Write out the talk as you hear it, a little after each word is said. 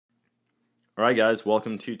All right, guys,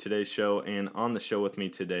 welcome to today's show. And on the show with me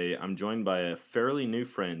today, I'm joined by a fairly new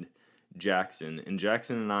friend, Jackson. And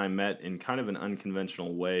Jackson and I met in kind of an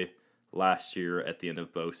unconventional way last year at the end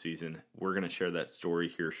of bow season. We're going to share that story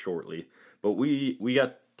here shortly. But we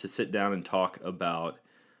got to sit down and talk about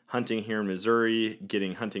hunting here in Missouri,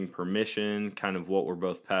 getting hunting permission, kind of what we're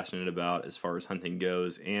both passionate about as far as hunting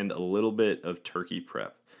goes, and a little bit of turkey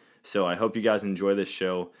prep. So I hope you guys enjoy this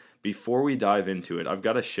show. Before we dive into it, I've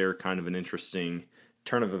got to share kind of an interesting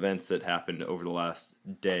turn of events that happened over the last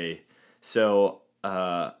day. So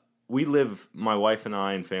my wife and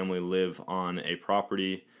I and family live on a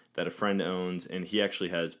property that a friend owns, and he actually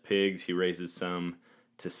has pigs. He raises some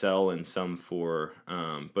to sell and some for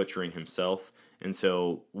butchering himself. And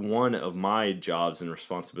so one of my jobs and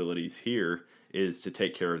responsibilities here is to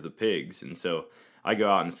take care of the pigs. And so I go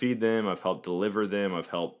out and feed them. I've helped deliver them. I've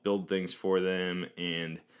helped build things for them.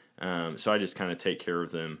 And so I just kind of take care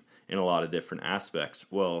of them in a lot of different aspects.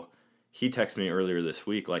 Well, he texted me earlier this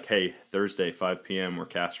week like, hey, Thursday, 5 p.m., we're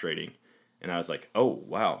castrating. And I was like, oh,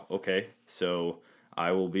 wow, okay. So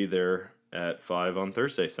I will be there at 5 on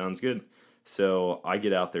Thursday. Sounds good. So I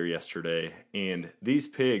get out there yesterday, and these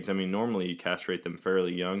pigs, I mean, normally you castrate them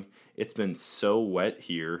fairly young. It's been so wet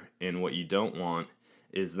here, and what you don't want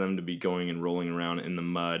is them to be going and rolling around in the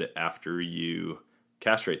mud after you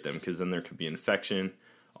castrate them, because then there could be infection,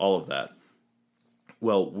 all of that.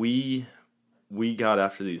 Well, we got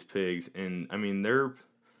after these pigs, and I mean,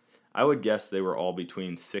 I would guess they were all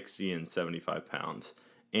between 60 and 75 pounds,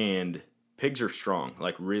 and pigs are strong,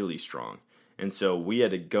 like really strong. And so we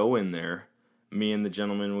had to go in there, me and the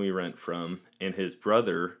gentleman we rent from, and his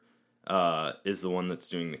brother is the one that's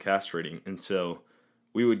doing the castrating. And so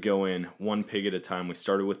we would go in one pig at a time. We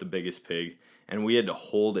started with the biggest pig, and we had to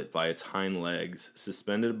hold it by its hind legs,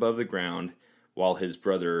 suspended above the ground, while his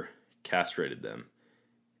brother castrated them.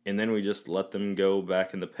 And then we just let them go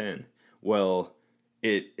back in the pen. Well,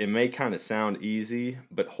 it may kind of sound easy,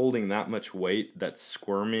 but holding that much weight, that's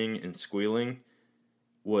squirming and squealing,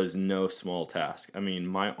 was no small task. I mean,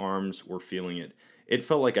 my arms were feeling it. It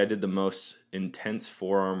felt like I did the most intense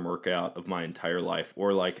forearm workout of my entire life,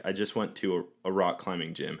 or like I just went to a rock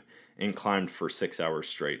climbing gym and climbed for 6 hours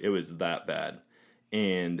straight. It was that bad.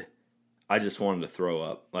 And I just wanted to throw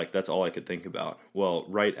up. Like, that's all I could think about. Well,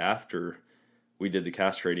 right after we did the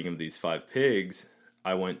castrating of these 5 pigs,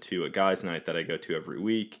 I went to a guy's night that I go to every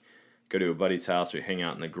week. Go to a buddy's house. We hang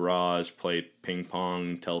out in the garage, play ping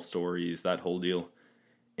pong, tell stories, that whole deal.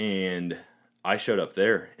 And I showed up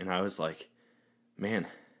there, and I was like, man,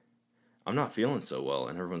 I'm not feeling so well.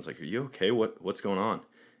 And everyone's like, are you okay? What's going on?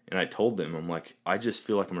 And I told them, I'm like, I just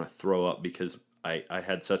feel like I'm going to throw up because I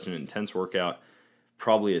had such an intense workout,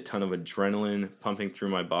 probably a ton of adrenaline pumping through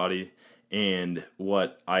my body. And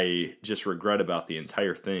what I just regret about the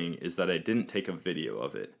entire thing is that I didn't take a video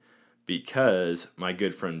of it, because my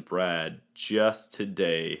good friend Brad just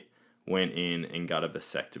today went in and got a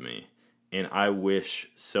vasectomy. And I wish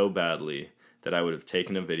so badly that I would have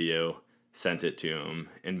taken a video, sent it to him,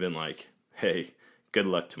 and been like, hey, good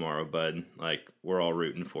luck tomorrow, bud. Like, we're all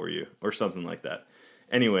rooting for you, or something like that.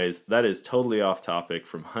 Anyways, that is totally off topic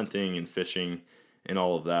from hunting and fishing and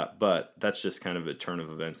all of that, but that's just kind of a turn of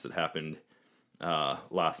events that happened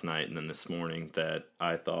last night and then this morning that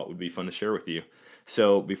I thought would be fun to share with you.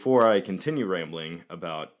 So before I continue rambling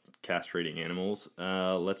about castrating animals,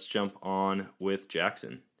 let's jump on with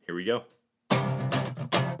Jackson. Here we go.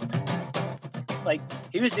 Like,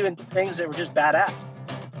 he was doing things that were just badass.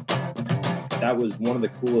 That was one of the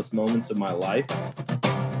coolest moments of my life.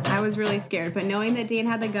 I was really scared, but knowing that Dan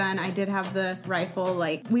had the gun, I did have the rifle,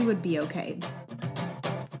 like, we would be okay.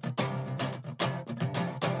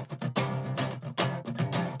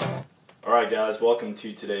 All right, guys, welcome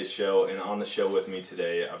to today's show. And on the show with me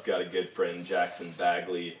today, I've got a good friend, Jackson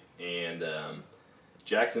Bagley. And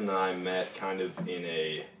Jackson and I met kind of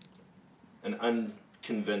in an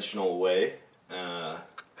unconventional way.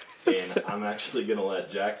 And I'm actually going to let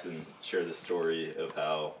Jackson share the story of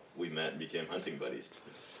how we met and became hunting buddies.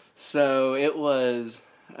 So it was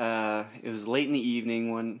late in the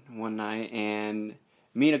evening one night, and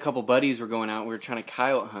me and a couple buddies were going out. We were trying to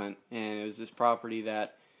coyote hunt, and it was this property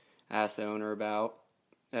that I asked the owner about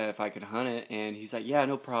if I could hunt it, and he's like, yeah,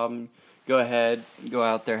 no problem. Go ahead, go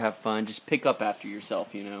out there, have fun, just pick up after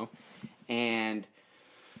yourself, you know. And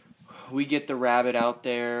we get the rabbit out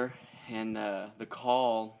there, and the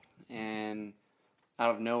call, and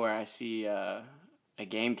out of nowhere I see a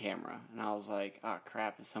game camera, and I was like, oh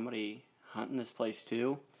crap, is somebody hunting this place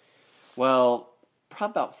too? Well,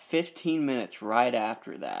 probably about 15 minutes right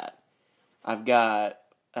after that, I've got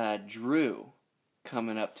Drew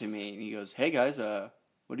coming up to me, and he goes, hey guys,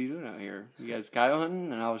 what are you doing out here? You guys coyote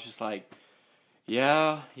hunting? And I was just like,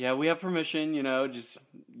 yeah, we have permission, just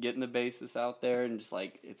getting the basis out there and just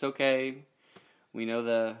like, it's okay. We know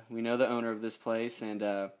the owner of this place,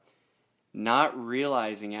 and not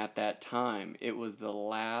realizing at that time it was the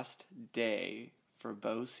last day for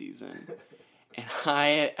bow season.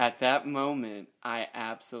 And at that moment, I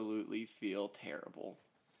absolutely feel terrible.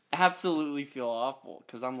 Absolutely feel awful.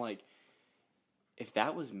 Because I'm like, if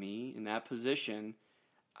that was me in that position,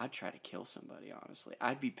 I'd try to kill somebody, honestly.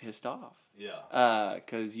 I'd be pissed off. Yeah.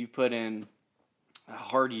 Because you put in a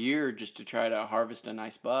hard year just to try to harvest a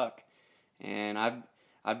nice buck. And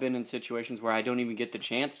I've been in situations where I don't even get the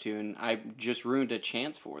chance to, and I just ruined a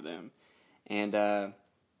chance for them. And then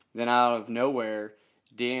out of nowhere,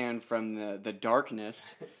 Dan from the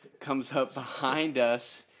darkness comes up behind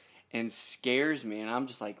us and scares me. And I'm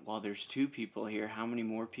just like, well, there's 2 people here. How many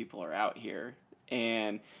more people are out here?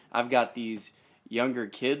 And I've got these younger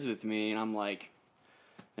kids with me, and I'm like,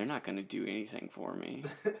 they're not going to do anything for me.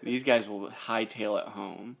 These guys will hightail it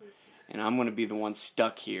home, and I'm going to be the one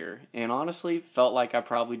stuck here. And honestly, felt like I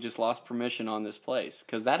probably just lost permission on this place,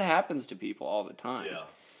 because that happens to people all the time. Yeah.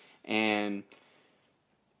 And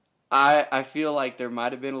I feel like there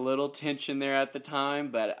might have been a little tension there at the time,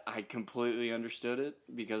 but I completely understood it,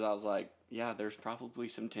 because I was like, yeah, there's probably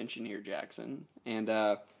some tension here, Jackson. And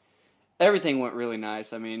everything went really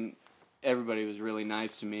nice. I mean, everybody was really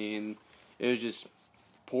nice to me, and it was just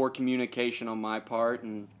poor communication on my part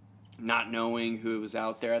and not knowing who was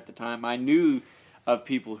out there at the time. I knew of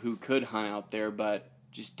people who could hunt out there, but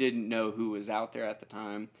just didn't know who was out there at the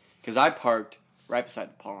time, because I parked right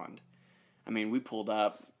beside the pond. I mean, we pulled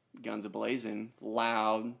up, guns a-blazing,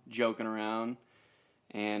 loud, joking around,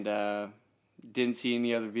 and didn't see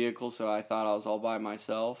any other vehicles, so I thought I was all by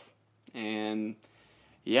myself. And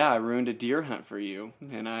yeah, I ruined a deer hunt for you,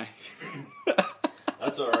 and I...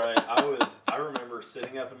 That's all right. I remember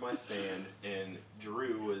sitting up in my stand, and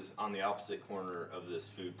Drew was on the opposite corner of this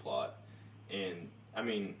food plot. And I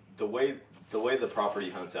mean, the way the property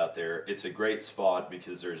hunts out there, it's a great spot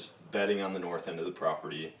because there's bedding on the north end of the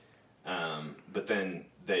property. But then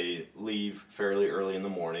they leave fairly early in the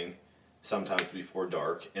morning, sometimes before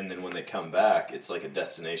dark, and then when they come back, it's like a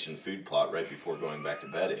destination food plot right before going back to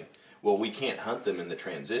bedding. Well, we can't hunt them in the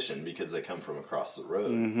transition because they come from across the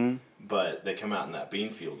road. Mm-hmm. But they come out in that bean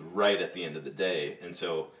field right at the end of the day. And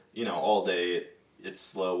so, all day it's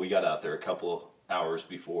slow. We got out there a couple hours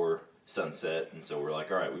before sunset. And so we're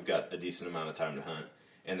like, all right, we've got a decent amount of time to hunt.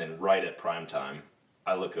 And then right at prime time,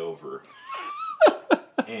 I look over.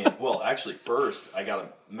 And, well, actually, first I got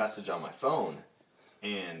a message on my phone.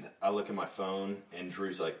 And I look at my phone, and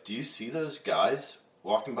Drew's like, do you see those guys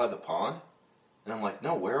walking by the pond? And I'm like,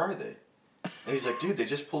 no, where are they? And he's like, dude, they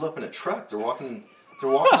just pulled up in a truck. They're walking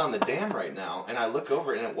on the dam right now. And I look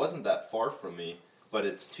over, and it wasn't that far from me, but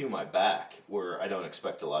it's to my back where I don't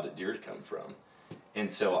expect a lot of deer to come from.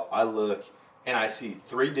 And so I look, and I see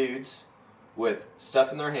 3 dudes with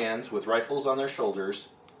stuff in their hands, with rifles on their shoulders,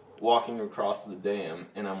 walking across the dam.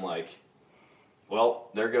 And I'm like, well,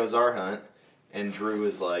 there goes our hunt. And Drew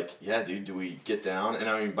is like, yeah, dude, do we get down? And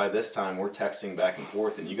I mean, by this time, we're texting back and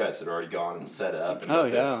forth, and you guys had already gone and set up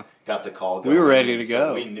and got the call going. We were ready to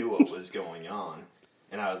go. So we knew what was going on.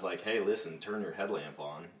 And I was like, hey, listen, turn your headlamp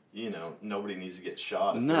on. Nobody needs to get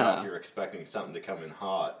shot if they're out here expecting something to come in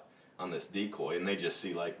hot on this decoy. And they just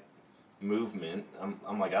see, like, movement.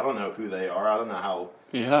 I'm like, I don't know who they are. I don't know how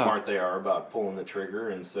smart they are about pulling the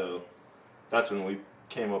trigger. And so that's when we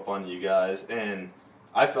came up on you guys. And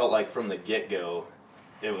I felt like from the get-go,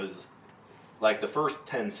 it was like the first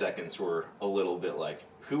 10 seconds were a little bit like,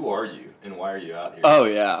 who are you and why are you out here? Oh,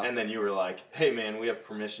 yeah. And then you were like, hey, man, we have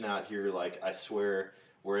permission out here. Like, I swear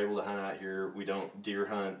we're able to hunt out here. We don't deer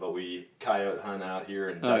hunt, but we coyote hunt out here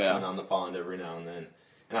and duck hunt on the pond every now and then.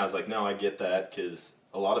 And I was like, no, I get that because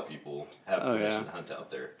a lot lot of people have permission to hunt out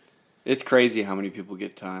there. It's crazy how many people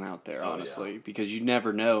get to hunt out there, honestly, because you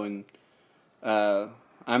never know. And I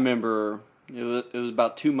remember it was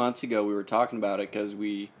about 2 months ago we were talking about it because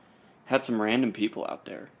we had some random people out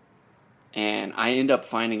there. And I end up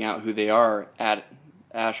finding out who they are at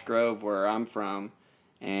Ash Grove, where I'm from.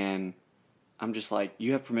 And I'm just like,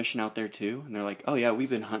 you have permission out there too? And they're like, oh yeah, we've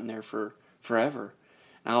been hunting there for forever.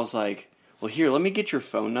 And I was like, well, here, let me get your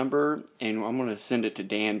phone number, and I'm going to send it to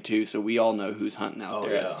Dan, too, so we all know who's hunting out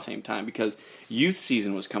there at the same time, because youth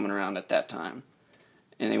season was coming around at that time,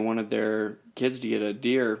 and they wanted their kids to get a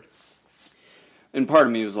deer, and part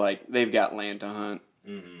of me was like, they've got land to hunt.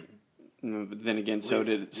 Mm-hmm. But then again, so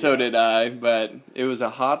did I, but it was a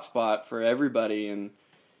hot spot for everybody, and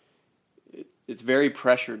it's very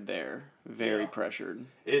pressured there. very pressured.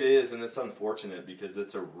 It is, and it's unfortunate because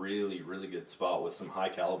it's a really, really good spot with some high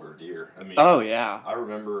caliber deer. I mean, Oh, yeah. I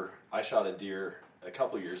remember I shot a deer a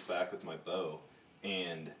couple years back with my bow,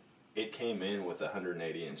 and it came in with a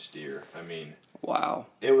 180-inch deer. I mean, Wow.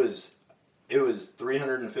 it was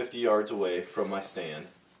 350 yards away from my stand,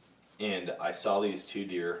 and I saw these two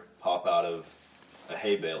deer pop out of a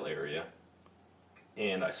hay bale area,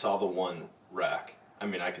 and I saw the one rack. I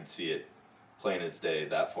mean, I could see it plain as day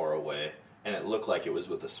that far away, and it looked like it was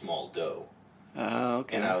with a small doe. Oh,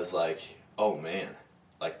 okay. And I was like, oh man,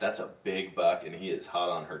 like that's a big buck, and he is hot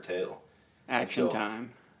on her tail. Action so-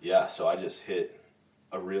 time. Yeah, so I just hit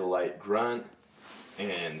a real light grunt,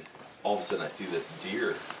 and all of a sudden I see this deer,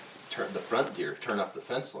 the front deer, turn up the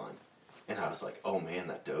fence line. And I was like, oh man,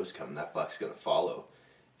 that doe's coming, that buck's going to follow.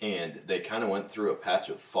 And they kind of went through a patch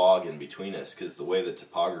of fog in between us, because the way the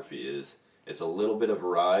topography is, it's a little bit of a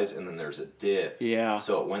rise, and then there's a dip. Yeah.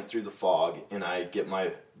 So it went through the fog, and I get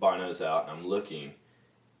my binos out, and I'm looking,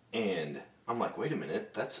 and I'm like, wait a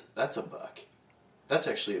minute, that's a buck. That's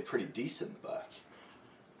actually a pretty decent buck.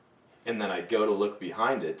 And then I go to look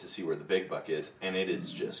behind it to see where the big buck is, and it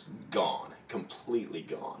is just gone, completely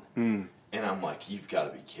gone. And I'm like, you've got to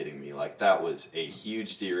be kidding me. Like, that was a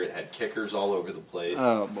huge deer. It had kickers all over the place.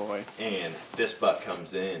 Oh, boy. And this buck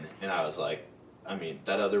comes in, and I was like, I mean,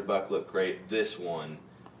 that other buck looked great. This one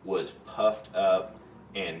was puffed up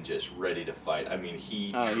and just ready to fight. I mean,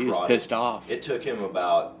 he was pissed off. It took him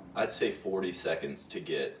about, I'd say, 40 seconds to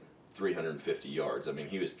get 350 yards. I mean,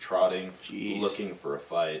 he was trotting, Jeez. looking for a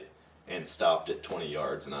fight, and stopped at 20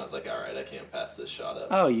 yards. And I was like, all right, I can't pass this shot up.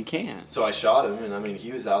 Oh, you can. So I shot him, and I mean,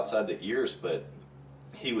 he was outside the ears, but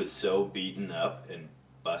he was so beaten up and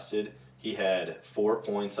busted. He had 4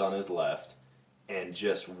 points on his left and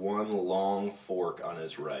just one long fork on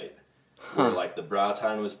his right. Where, like, the brow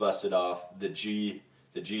tine was busted off, the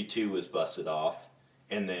G2 was busted off,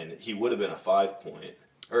 and then he would have been a 5 point,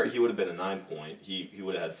 or he would have been a 9 point. He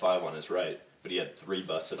would have had 5 on his right, but he had 3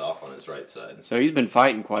 busted off on his right side. So he's been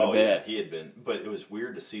fighting quite a Oh, bit. yeah, he had been. But it was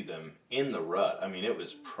weird to see them in the rut. I mean, it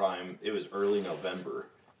was prime. It was early November,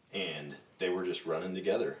 and they were just running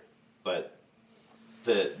together. But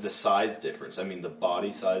the size difference, I mean, the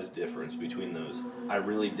body size difference between those, I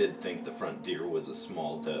really did think the front deer was a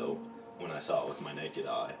small doe when I saw it with my naked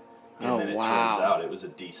eye. And then it turns out it was a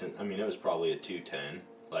decent, I mean, it was probably a 210,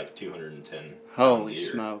 like 210 Holy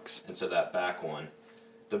deer. smokes. And so that back one,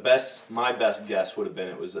 my best guess would have been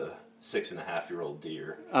it was a 6.5-year-old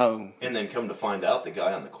deer. Oh. And then come to find out, the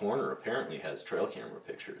guy on the corner apparently has trail camera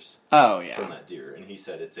pictures Oh, yeah. from that deer. And he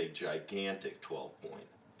said it's a gigantic 12-point.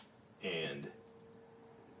 And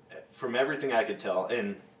from everything I could tell,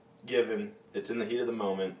 and given it's in the heat of the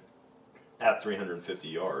moment at 350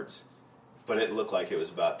 yards, but it looked like it was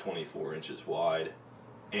about 24 inches wide.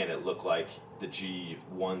 And it looked like the G1s,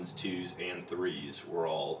 2s, and 3s were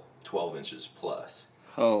all 12 inches plus.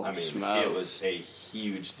 Holy I mean, smokes. it was a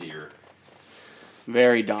huge deer.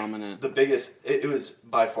 Very dominant. The biggest, it was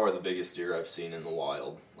by far the biggest deer I've seen in the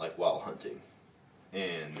wild, like while hunting.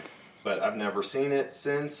 But I've never seen it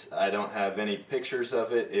since. I don't have any pictures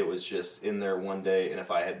of it. It was just in there one day, and if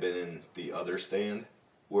I had been in the other stand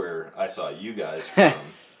where I saw you guys from,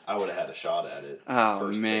 I would have had a shot at it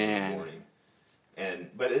first thing in the morning.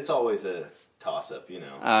 But it's always a toss-up, you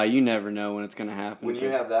know. You never know when it's going to happen. When you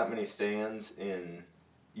have that many stands,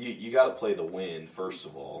 you got to play the wind, first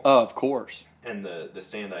of all. Oh, of course. And the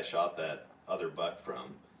stand I shot that other buck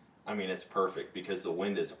from, I mean, it's perfect because the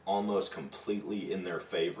wind is almost completely in their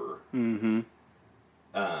favor. Mm-hmm.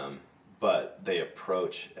 But they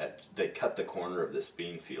they cut the corner of this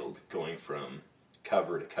bean field going from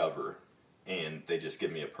cover to cover, and they just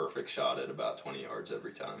give me a perfect shot at about 20 yards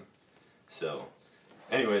every time. So,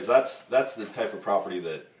 anyways, that's the type of property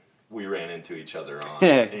that we ran into each other on.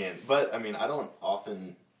 But I mean, I don't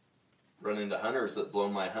often run into hunters that blow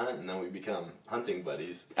my hunt, and then we become hunting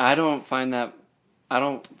buddies. I don't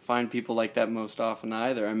find people like that most often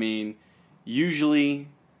either. I mean, usually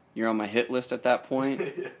you're on my hit list at that point,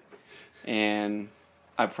 and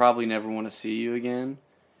I probably never want to see you again.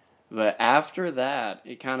 But after that,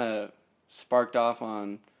 it kind of sparked off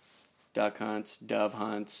on duck hunts, dove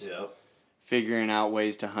hunts, Yep. figuring out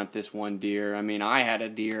ways to hunt this one deer. I mean, I had a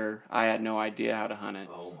deer. I had no idea how to hunt it.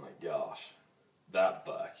 Oh my gosh, that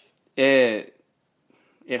buck. It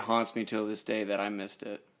haunts me till this day that I missed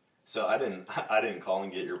it. So I didn't call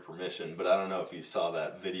and get your permission, but I don't know if you saw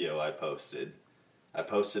that video I posted. I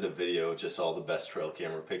posted a video of just all the best trail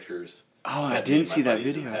camera pictures. Oh, I that me didn't and my see that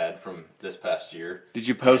buddies video. have had from this past year. Did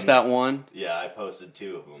you post that one? Yeah, I posted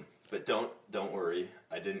 2 of them. But don't worry,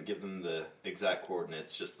 I didn't give them the exact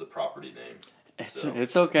coordinates, just the property name.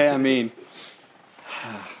 It's okay. I mean,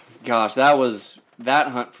 gosh, that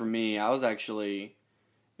hunt for me.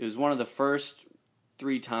 It was one of the first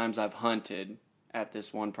 3 times I've hunted at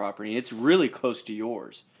this one property. It's really close to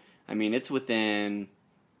yours. I mean, it's within,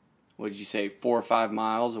 what did you say, 4 or 5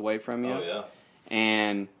 miles away from you? Oh, yeah.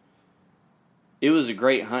 And it was a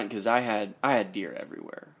great hunt because I had deer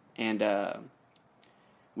everywhere. And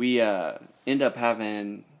we end up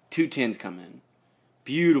having 2 tins come in.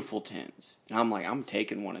 Beautiful tins. And I'm like, I'm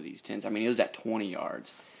taking one of these tins. I mean, it was at 20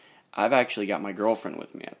 yards. I've actually got my girlfriend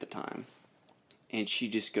with me at the time. And she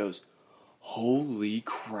just goes, holy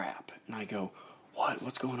crap. And I go, what?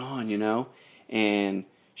 What's going on, you know? And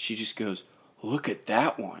she just goes, look at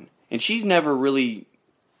that one. And she's never really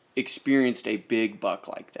experienced a big buck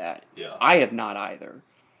like that. Yeah. I have not either.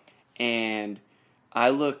 And I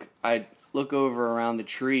look over around the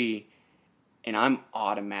tree, and I'm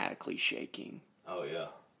automatically shaking. Oh, yeah.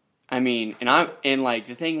 I mean, and like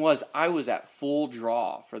the thing was, I was at full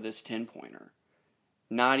draw for this 10-pointer,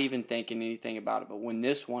 not even thinking anything about it. But when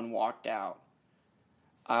this one walked out,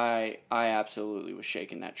 I absolutely was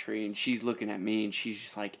shaking that tree. And she's looking at me, and she's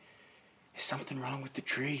just like, "Is something wrong with the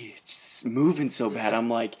tree? It's just moving so bad." I'm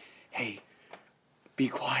like, "Hey, be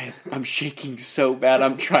quiet. I'm shaking so bad.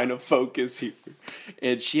 I'm trying to focus here."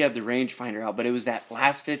 And she had the rangefinder out, but it was that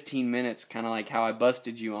last 15 minutes, kind of like how I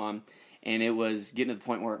busted you on. And it was getting to the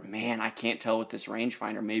point where, man, I can't tell with this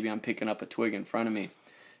rangefinder. Maybe I'm picking up a twig in front of me.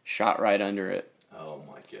 Shot right under it. Oh,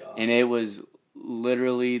 my God. And it was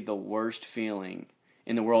literally the worst feeling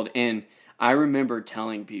in the world. And I remember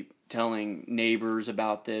telling neighbors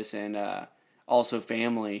about this and also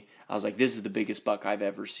family. I was like, this is the biggest buck I've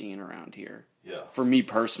ever seen around here. Yeah. For me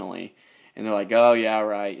personally. And they're like, oh, yeah,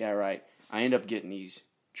 right. I end up getting these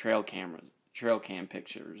trail cam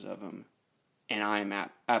pictures of him. And I am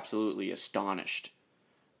absolutely astonished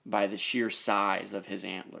by the sheer size of his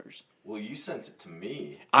antlers. Well, you sent it to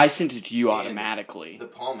me. I sent it to you automatically. The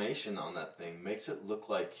palmation on that thing makes it look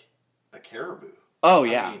like a caribou. Oh,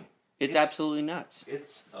 yeah. I mean, it's absolutely nuts.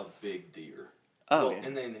 It's a big deer. Oh, well, yeah.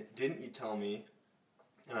 And then didn't you tell me,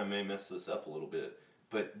 and I may mess this up a little bit,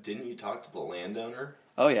 but didn't you talk to the landowner?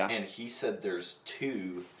 Oh, yeah. And he said there's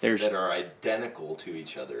 2 that are identical to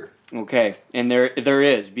each other. Okay, and there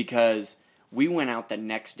is, because we went out the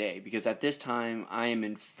next day, because at this time I am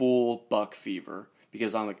in full buck fever,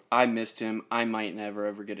 because I'm like, I missed him, I might never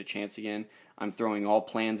ever get a chance again, I'm throwing all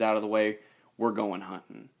plans out of the way, we're going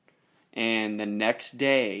hunting. And the next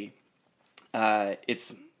day,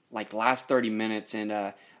 it's like the last 30 minutes, and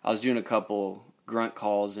I was doing a couple grunt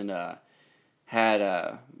calls, and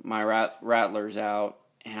had my rattlers out,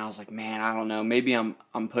 and I was like, man, I don't know, maybe I'm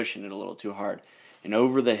pushing it a little too hard. And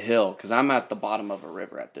over the hill, because I'm at the bottom of a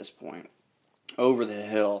river at this point, over the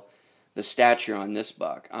hill, the stature on this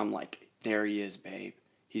buck, I'm like, there he is, babe.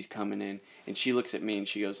 He's coming in. And she looks at me and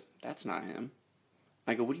she goes, that's not him.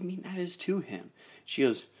 I go, what do you mean that is to him? She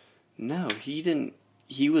goes, no,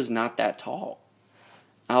 he was not that tall.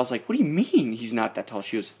 I was like, what do you mean he's not that tall?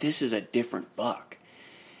 She goes, this is a different buck.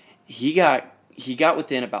 He got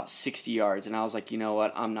within about 60 yards, and I was like, you know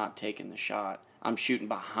what? I'm not taking the shot. I'm shooting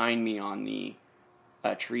behind me on the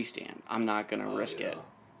tree stand. I'm not going to risk it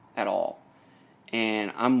at all.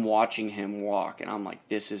 And I'm watching him walk, and I'm like,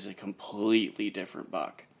 this is a completely different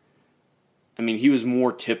buck. I mean, he was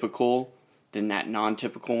more typical than that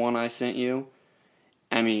non-typical one I sent you.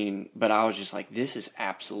 I mean, but I was just like, this is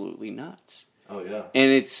absolutely nuts. Oh, yeah.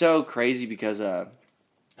 And it's so crazy because... and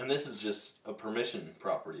this is just a permission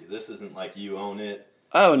property. This isn't like you own it.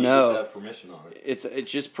 Oh, you no. You just have permission on it.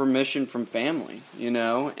 It's just permission from family, you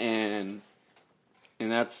know? And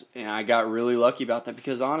I got really lucky about that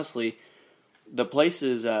because, honestly... The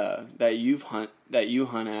places that you hunt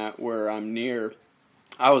at where I'm near,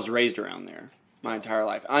 I was raised around there my entire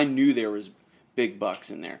life. I knew there was big bucks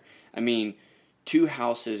in there. I mean, 2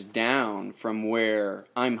 houses down from where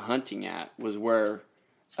I'm hunting at was where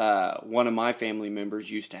one of my family members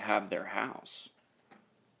used to have their house.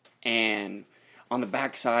 And on the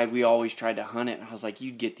backside, we always tried to hunt it. And I was like,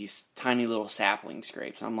 you'd get these tiny little sapling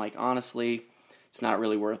scrapes. I'm like, honestly, it's not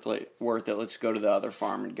really worth it. Let's go to the other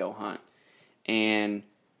farm and go hunt. And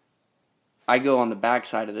I go on the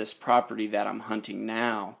backside of this property that I'm hunting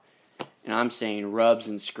now, and I'm saying rubs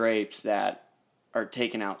and scrapes that are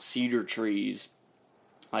taking out cedar trees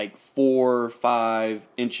like 4 or 5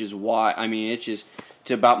 inches wide. I mean, it's just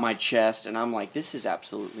to about my chest, and I'm like, this is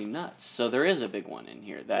absolutely nuts. So there is a big one in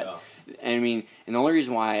here. I mean, and the only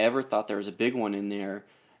reason why I ever thought there was a big one in there,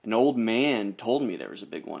 an old man told me there was a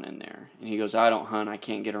big one in there. And he goes, I don't hunt, I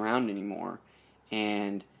can't get around anymore.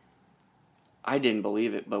 And I didn't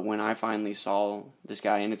believe it, but when I finally saw this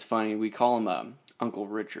guy, and it's funny, we call him Uncle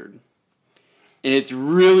Richard. And it's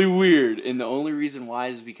really weird, and the only reason why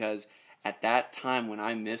is because at that time when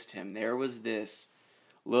I missed him, there was this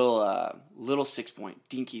little 6-point,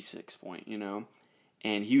 dinky 6-point, you know,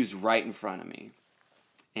 and he was right in front of me.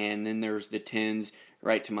 And then there's the 10s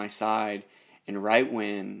right to my side, and right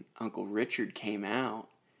when Uncle Richard came out,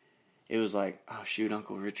 it was like, oh shoot,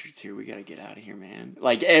 Uncle Richard's here, we gotta get out of here, man.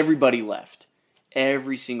 Like, everybody left.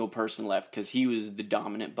 Every single person left because he was the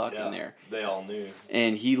dominant buck in there. They all knew.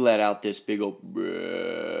 And he let out this big old,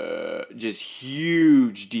 just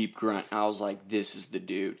huge deep grunt. I was like, this is the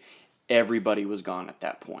dude. Everybody was gone at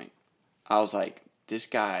that point. I was like, this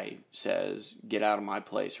guy says, get out of my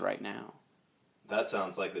place right now. That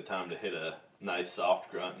sounds like the time to hit a nice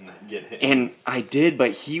soft grunt and get hit. And I did,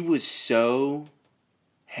 but he was so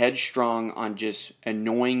headstrong on just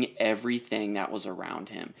annoying everything that was around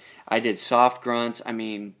him. I did soft grunts, I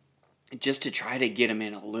mean, just to try to get him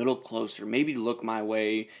in a little closer, maybe look my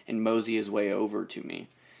way and mosey his way over to me.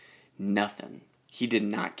 Nothing. He did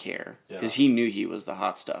not care because he knew he was the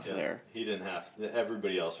hot stuff there. He didn't have to,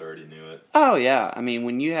 everybody else already knew it. Oh, yeah. I mean,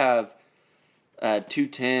 when you have 2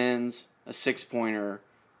 10s, a 6-pointer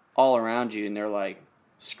all around you, and they're like,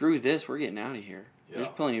 screw this, we're getting out of here. Yeah. There's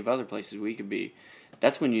plenty of other places we could be.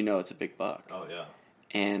 That's when you know it's a big buck. Oh, yeah.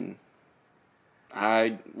 And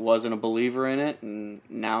I wasn't a believer in it, and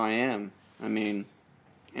now I am. I mean,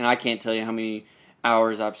 and I can't tell you how many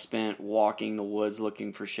hours I've spent walking the woods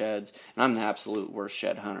looking for sheds, and I'm the absolute worst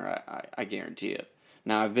shed hunter, I guarantee it.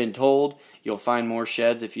 Now, I've been told you'll find more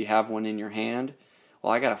sheds if you have one in your hand.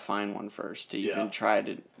 Well, I got to find one first to even try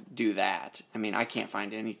to do that. I mean, I can't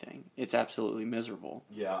find anything. It's absolutely miserable.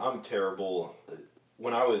 Yeah, I'm terrible.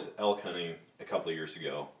 When I was elk hunting a couple of years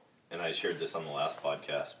ago, and I shared this on the last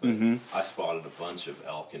podcast, but I spotted a bunch of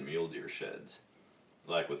elk and mule deer sheds,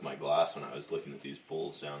 like with my glass when I was looking at these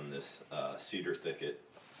bulls down in this cedar thicket.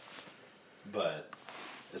 But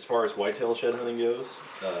as far as whitetail shed hunting goes,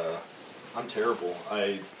 I'm terrible.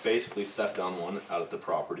 I basically stepped on one out at the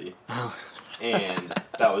property, and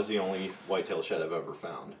that was the only whitetail shed I've ever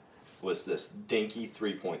found. Was this dinky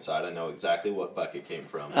 3-point side. I know exactly what buck it came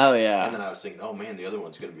from. Oh, yeah. And then I was thinking, oh, man, the other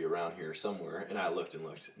one's going to be around here somewhere. And I looked and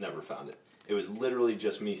looked, never found it. It was literally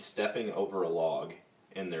just me stepping over a log,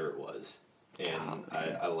 and there it was. And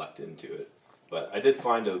I lucked into it. But I did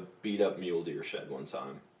find a beat-up mule deer shed one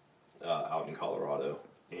time out in Colorado,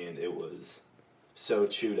 and it was so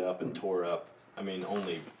chewed up and tore up. I mean,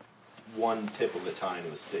 only one tip of a tine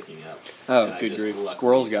was sticking up. Oh, good grief.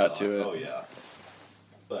 Squirrels got to it. Oh, yeah.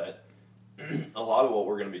 But a lot of what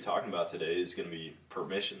we're going to be talking about today is going to be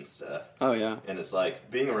permission stuff. Oh, yeah. And it's like,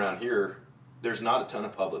 being around here, there's not a ton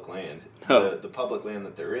of public land. Oh. The public land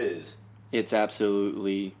that there is, it's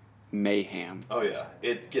absolutely mayhem. Oh, yeah.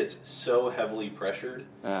 It gets so heavily pressured.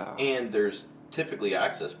 Oh. And there's typically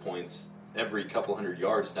access points every couple hundred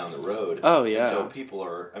yards down the road. Oh, yeah. And so people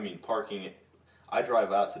are, parking. I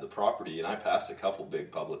drive out to the property and I pass a couple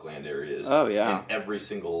big public land areas. Oh, yeah. And every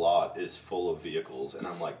single lot is full of vehicles. And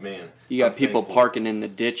I'm like, man. You got people parking in the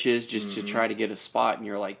ditches just to try to get a spot. And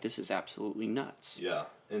you're like, this is absolutely nuts. Yeah.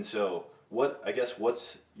 And so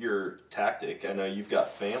what's your tactic? I know you've got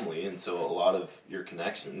family. And so a lot of your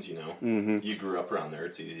connections, you grew up around there.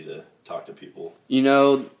 It's easy to talk to people.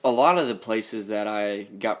 A lot of the places that I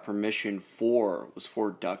got permission for was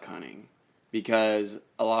for duck hunting. Because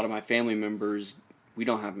a lot of my family members, we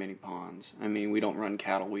don't have many ponds. We don't run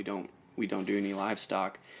cattle. We don't do any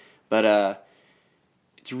livestock. But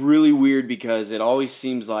it's really weird because it always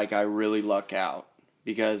seems like I really luck out.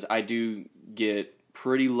 Because I do get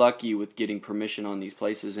pretty lucky with getting permission on these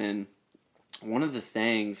places. And one of the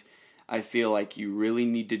things I feel like you really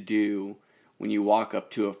need to do when you walk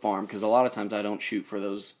up to a farm, because a lot of times I don't shoot for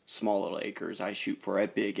those small little acres. I shoot for a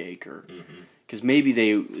big acre. Because maybe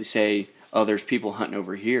they say, oh, there's people hunting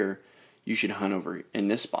over here, you should hunt over in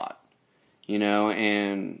this spot,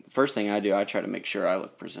 and first thing I do, I try to make sure I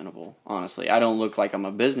look presentable, honestly. I don't look like I'm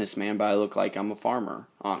a businessman, but I look like I'm a farmer,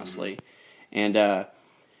 honestly. And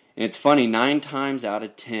it's funny, 9 times out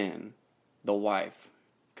of 10, the wife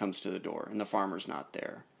comes to the door, and the farmer's not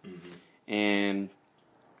there. And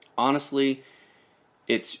honestly,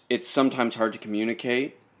 it's sometimes hard to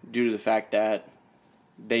communicate due to the fact that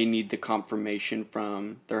they need the confirmation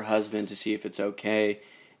from their husband to see if it's okay.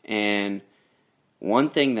 And one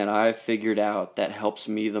thing that I've figured out that helps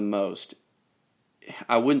me the most,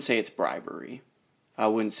 I wouldn't say it's bribery. I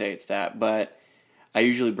wouldn't say it's that, but I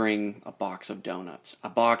usually bring a box of donuts, a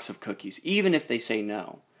box of cookies, even if they say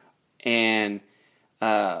no. And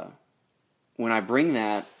when I bring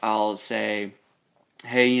that, I'll say,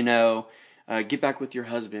 hey, get back with your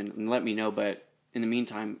husband and let me know. But in the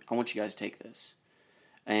meantime, I want you guys to take this.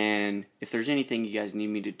 And if there's anything you guys need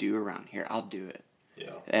me to do around here, I'll do it.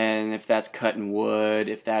 Yeah. And if that's cutting wood,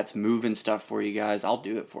 if that's moving stuff for you guys, I'll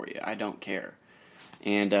do it for you. I don't care.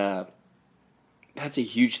 And that's a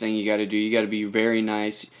huge thing you got to do. You got to be very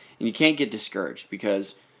nice. And you can't get discouraged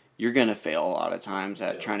because you're going to fail a lot of times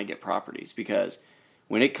at trying to get properties. Because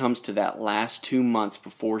when it comes to that last 2 months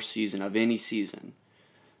before season of any season,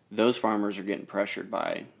 those farmers are getting pressured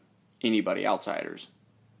by anybody, outsiders.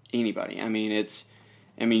 Anybody. I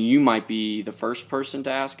mean, you might be the first person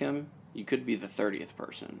to ask them. You could be the 30th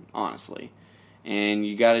person, honestly. And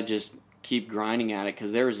you got to just keep grinding at it,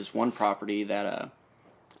 because there was this one property that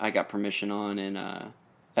I got permission on in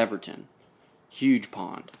Everton. Huge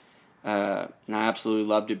pond. And I absolutely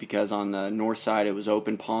loved it because on the north side it was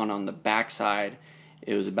open pond. On the back side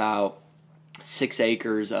it was about 6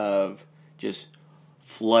 acres of just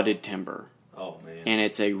flooded timber. Oh, man. And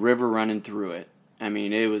it's a river running through it. I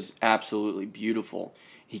mean, it was absolutely beautiful.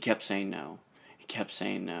 He kept saying no. He kept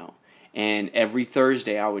saying no. And every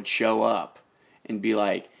Thursday I would show up and be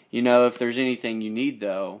like, if there's anything you need,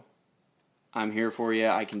 though, I'm here for you.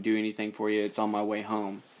 I can do anything for you. It's on my way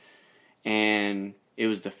home. And it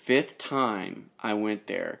was the 5th time I went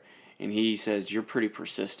there. And he says, you're pretty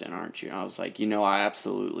persistent, aren't you? And I was like, I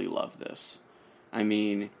absolutely love this. I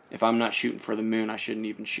mean, if I'm not shooting for the moon, I shouldn't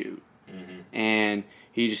even shoot. Mm-hmm. And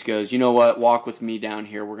he just goes, you know what? Walk with me down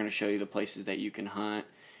here. We're going to show you the places that you can hunt.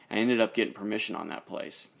 I ended up getting permission on that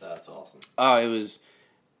place. That's awesome. Oh, it was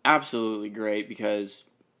absolutely great because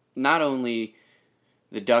not only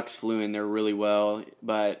the ducks flew in there really well,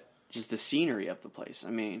 but just the scenery of the place.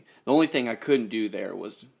 I mean, the only thing I couldn't do there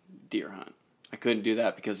was deer hunt. I couldn't do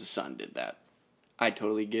that because the sun did that. I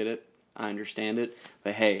totally get it. I understand it.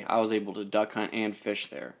 But hey, I was able to duck hunt and fish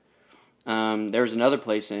there. There's another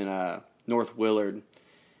place in North Willard,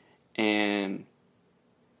 and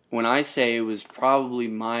when I say it was probably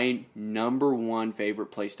my number one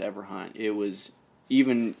favorite place to ever hunt, it was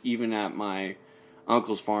even at my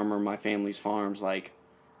uncle's farm or my family's farms. Like,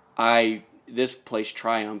 this place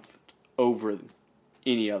triumphed over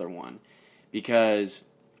any other one because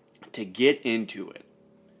to get into it,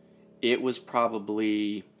 it was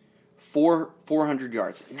probably 400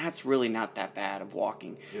 yards, and that's really not that bad of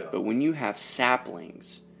walking. Yeah. But when you have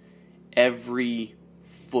saplings every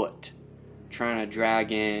foot, trying to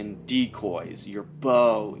drag in decoys, your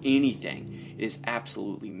bow, anything, is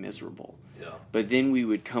absolutely miserable. Yeah. But then we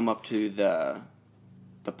would come up to the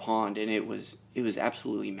pond, and it was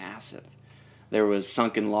absolutely massive. There was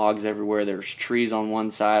sunken logs everywhere. There's trees on one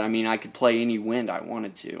side. I mean, I could play any wind I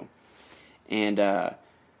wanted to. And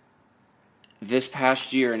this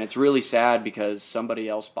past year, and it's really sad because somebody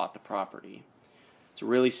else bought the property. It's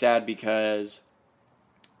really sad because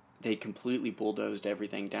they completely bulldozed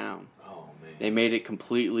everything down. Oh, man. They made it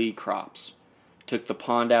completely crops. Took the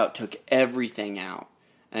pond out, took everything out.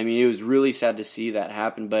 I mean, it was really sad to see that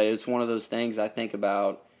happen, but it's one of those things I think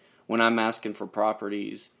about when I'm asking for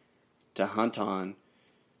properties to hunt on.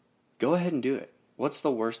 Go ahead and do it. What's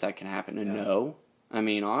the worst that can happen? A no? I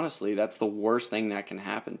mean, honestly, that's the worst thing that can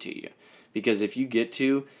happen to you. Because if you get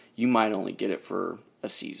to, you might only get it for a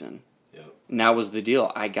season. Yep. And that was the deal.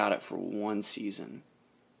 I got it for 1 season.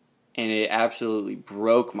 And it absolutely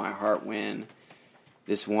broke my heart when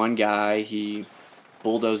this one guy, he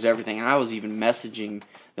bulldozed everything. And I was even messaging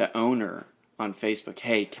the owner on Facebook,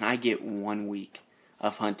 hey, can I get 1 week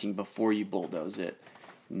of hunting before you bulldoze it?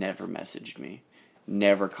 Never messaged me.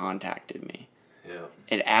 Never contacted me. Yeah.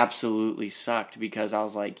 It absolutely sucked because I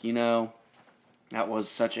was like, that was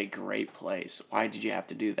such a great place. Why did you have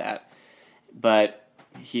to do that? But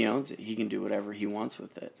he owns it. He can do whatever he wants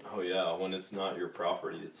with it. Oh yeah, when it's not your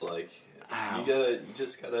property, it's like Ow. you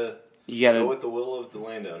just gotta go with the will of the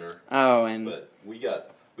landowner. Oh, and but we got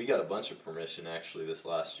a bunch of permission actually this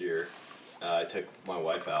last year. I took my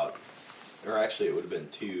wife out, or actually it would have been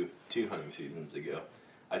two hunting seasons ago.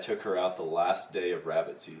 I took her out the last day of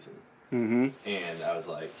rabbit season. Mm-hmm. And I was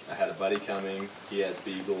like, I had a buddy coming. He has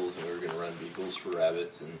beagles, and we were going to run beagles for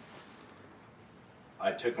rabbits. And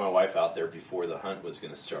I took my wife out there before the hunt was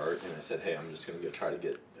going to start, and I said, hey, I'm just going to go try to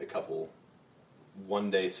get a couple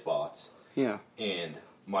one-day spots. Yeah. And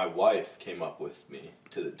my wife came up with me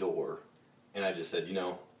to the door, and I just said,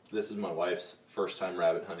 this is my wife's first time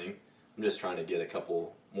rabbit hunting. I'm just trying to get a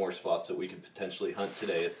couple more spots that we could potentially hunt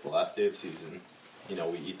today. It's the last day of season.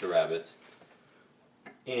 We eat the rabbits.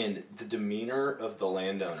 And the demeanor of the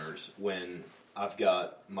landowners when I've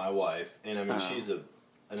got my wife, and I mean, she's an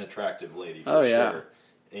attractive lady for sure.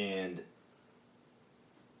 And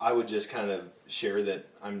I would just kind of share that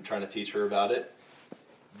I'm trying to teach her about it.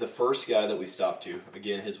 the first guy that we stopped to,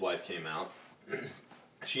 again, his wife came out.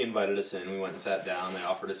 She invited us in. We went and sat down. They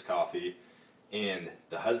offered us coffee. And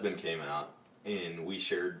the husband came out, and we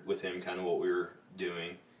shared with him kind of what we were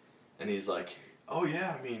doing. And he's like, oh,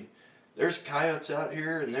 yeah, I mean, there's coyotes out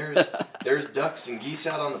here, and there's ducks and geese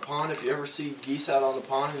out on the pond. If you ever see geese out on the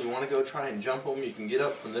pond and you want to go try and jump them, you can get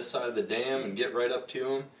up from this side of the dam and get right up to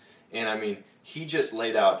them. And, I mean, he just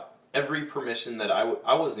laid out every permission that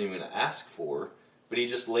I wasn't even going to ask for, but he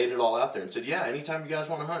just laid it all out there and said, yeah, anytime you guys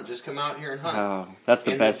want to hunt, just come out here and hunt. Oh, that's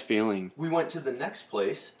the best feeling. We went to the next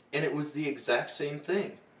place, and it was the exact same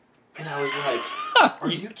thing. And I was like, are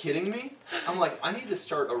you kidding me? I'm like, I need to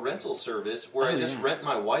start a rental service where I just rent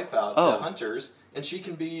my wife out to hunters, and she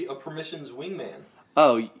can be a permissions wingman.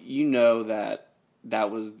 Oh, you know that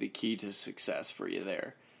was the key to success for you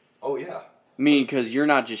there. Oh, yeah. I mean, because you're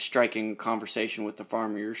not just striking a conversation with the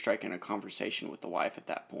farmer, you're striking a conversation with the wife at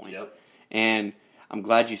that point. Yep. And I'm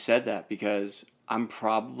glad you said that, because I'm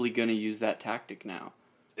probably going to use that tactic now.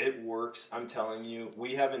 It works. I'm telling you.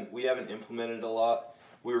 We haven't implemented it a lot.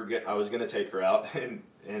 I was going to take her out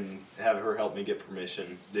and have her help me get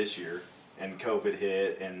permission this year, and COVID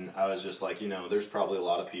hit, and I was just like, there's probably a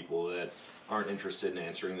lot of people that aren't interested in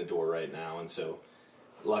answering the door right now, and so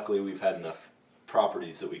luckily we've had enough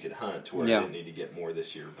properties that we could hunt to where I didn't need to get more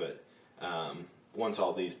this year. But once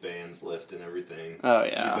all these bans lift and everything, you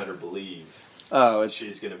better believe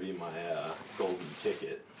she's going to be my golden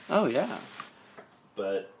ticket. Oh, yeah.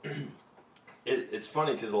 But it's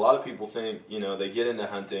funny because a lot of people think, they get into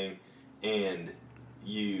hunting and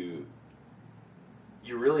you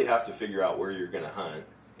really have to figure out where you're going to hunt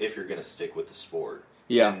if you're going to stick with the sport.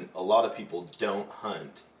 Yeah. And a lot of people don't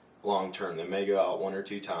hunt long term. They may go out one or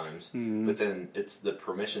two times, but then it's the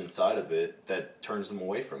permission side of it that turns them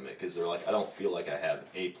away from it because they're like, I don't feel like I have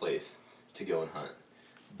a place to go and hunt.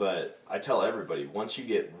 But I tell everybody, once you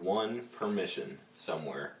get one permission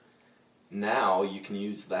somewhere, now you can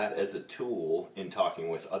use that as a tool in talking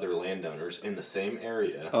with other landowners in the same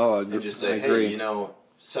area. And just say, hey,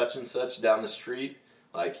 such and such down the street,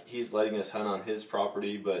 like he's letting us hunt on his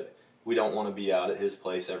property, but we don't want to be out at his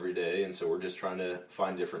place every day, and so we're just trying to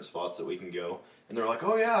find different spots that we can go. And they're like,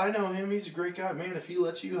 oh yeah, I know him, he's a great guy. Man, if he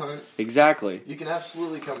lets you hunt, exactly, you can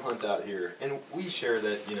absolutely come hunt out here. And we share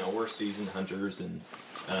that, we're seasoned hunters, and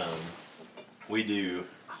we do...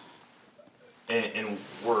 And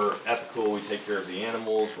we're ethical. We take care of the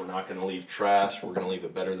animals. We're not going to leave trash. We're going to leave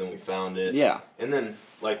it better than we found it. Yeah. And then,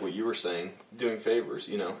 like what you were saying, doing favors.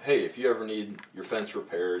 Hey, if you ever need your fence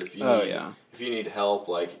repaired, if you need help,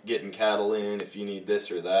 like getting cattle in, if you need this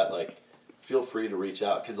or that, like feel free to reach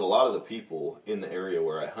out. Because a lot of the people in the area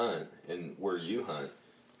where I hunt and where you hunt,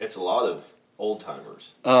 it's a lot of old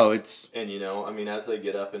timers. And as they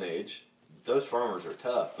get up in age, those farmers are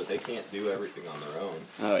tough, but they can't do everything on their own.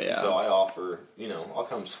 Oh, yeah. And so I offer, I'll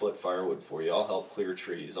come split firewood for you. I'll help clear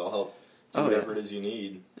trees. I'll help do whatever it is you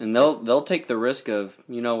need. And they'll take the risk of,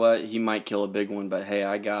 you know what, he might kill a big one, but hey,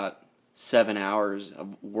 I got 7 hours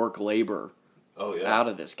of work labor out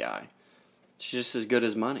of this guy. It's just as good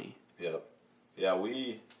as money. Yep. Yeah,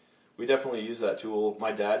 we definitely use that tool.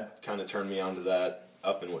 My dad kind of turned me onto that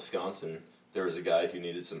up in Wisconsin. There was a guy who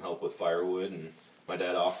needed some help with firewood, and my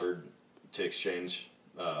dad offered to exchange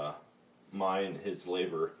his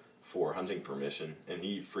labor for hunting permission, and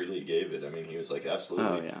he freely gave it. I mean, he was like,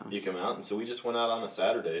 absolutely, you come out. And so we just went out on a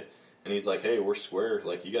Saturday, and he's like, hey, we're square,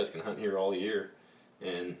 like you guys can hunt here all year.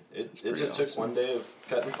 And it just took one day of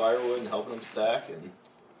cutting firewood and helping them stack, and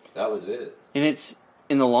that was it. And it's,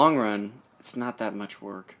 in the long run, it's not that much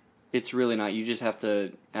work. It's really not. You just have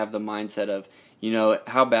to have the mindset of,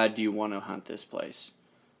 how bad do you want to hunt this place?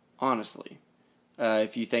 Honestly.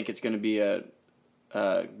 If you think it's going to be a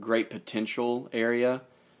great potential area,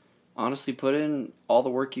 honestly, put in all the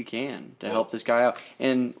work you can to help this guy out.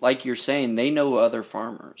 And like you're saying, they know other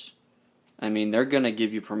farmers. I mean, they're going to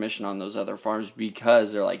give you permission on those other farms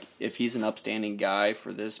because they're like, if he's an upstanding guy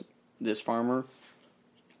for this farmer,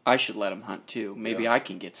 I should let him hunt too. Maybe I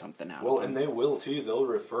can get something out of him. Well, and they will too. They'll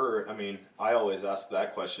refer. I mean, I always ask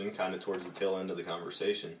that question kind of towards the tail end of the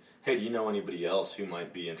conversation. Hey, do you know anybody else who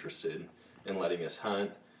might be interested in letting us hunt?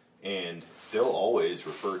 And they'll always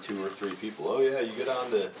refer 2 or 3 people. Oh yeah, you go down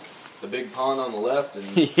to the big pond on the left and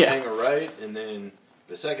hang a right, and then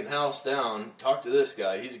the second house down, talk to this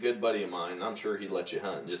guy. He's a good buddy of mine. I'm sure he'd let you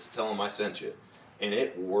hunt. Just tell him I sent you. And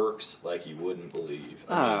it works like you wouldn't believe.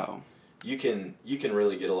 I mean, you can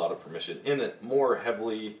really get a lot of permission in a more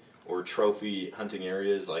heavily or trophy hunting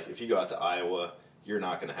areas. Like if you go out to Iowa, you're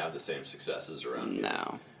not going to have the same successes around here.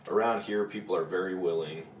 No. Around here, people are very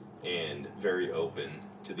willing and very open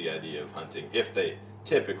to the idea of hunting if they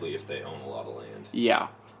own a lot of land. Yeah.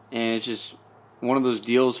 And it's just one of those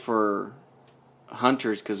deals for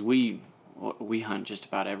hunters because we hunt just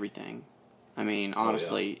about everything. I mean,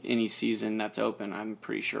 honestly, any season that's open, I'm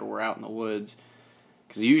pretty sure we're out in the woods.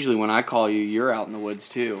 Because usually when I call you, you're out in the woods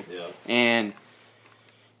too. Yeah. And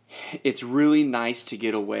it's really nice to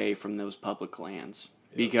get away from those public lands.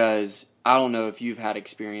 Because I don't know if you've had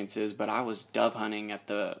experiences, but I was dove hunting at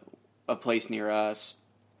a place near us.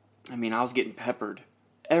 I mean, I was getting peppered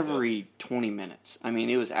every 20 minutes. I mean,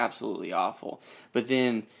 it was absolutely awful. But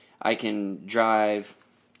then I can drive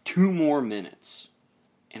 2 more minutes,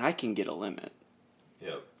 and I can get a limit.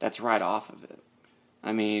 Yep. That's right off of it.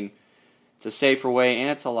 I mean, it's a safer way, and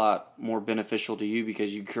it's a lot more beneficial to you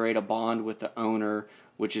because you create a bond with the owner,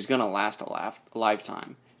 which is going to last a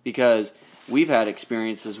lifetime. Because we've had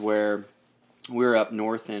experiences where we're up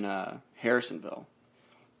north in Harrisonville,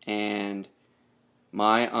 and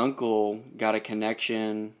my uncle got a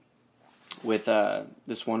connection with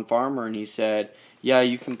this one farmer, and he said, yeah,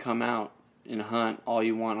 you can come out and hunt all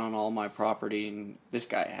you want on all my property. And this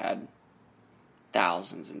guy had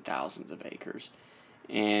thousands and thousands of acres.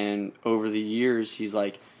 And over the years, he's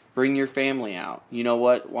like, bring your family out. You know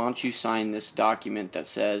what? Why don't you sign this document that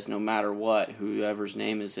says no matter what, whoever's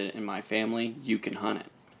name is in my family, you can hunt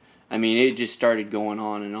it. I mean, it just started going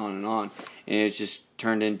on and on and on. And it just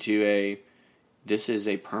turned into this is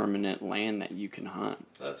a permanent land that you can hunt.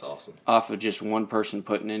 That's awesome. Off of just one person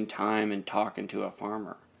putting in time and talking to a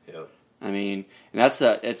farmer. Yep. I mean, and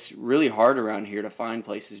it's really hard around here to find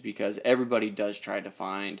places because everybody does try to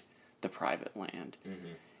find the private land.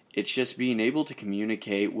 Mm-hmm. It's just being able to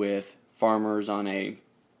communicate with farmers on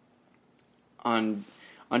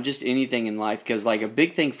just anything in life. Because like a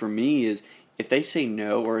big thing for me is if they say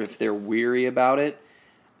no or if they're weary about it,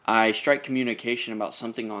 I strike communication about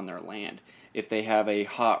something on their land. If they have a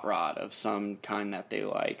hot rod of some kind that they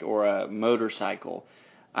like or a motorcycle,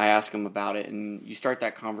 I ask them about it, and you start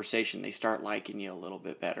that conversation. They start liking you a little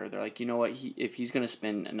bit better. They're like, you know what? If he's going to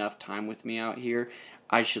spend enough time with me out here,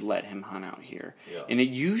 I should let him hunt out here. Yeah. And it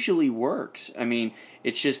usually works. I mean,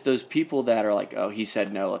 it's just those people that are like, oh, he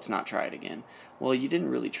said no, let's not try it again. Well, you didn't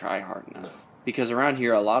really try hard enough. No. Because around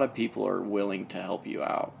here, a lot of people are willing to help you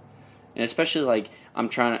out. And especially like I'm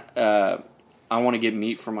trying to, I want to get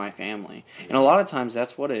meat for my family. And a lot of times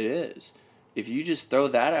that's what it is. If you just throw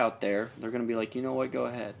that out there, they're going to be like, you know what, go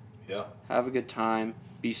ahead. Yeah. Have a good time,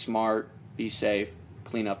 be smart, be safe,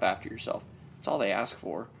 clean up after yourself. That's all they ask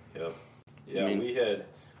for. Yep. Yeah, I mean,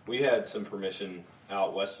 we had some permission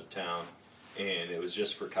out west of town, and it was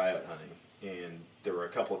just for coyote hunting. And there were a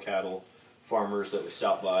couple of cattle farmers that we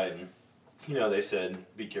stopped by, and, you know, they said,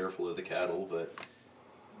 be careful of the cattle, but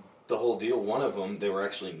the whole deal, one of them, they were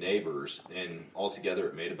actually neighbors, and altogether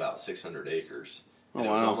it made about 600 acres. And it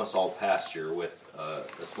was almost all pasture with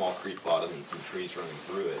a small creek bottom and some trees running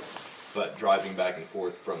through it. But driving back and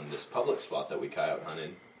forth from this public spot that we coyote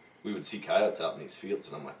hunted, we would see coyotes out in these fields,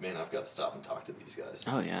 and I'm like, man, I've got to stop and talk to these guys.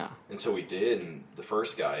 Oh, yeah. And so we did, and the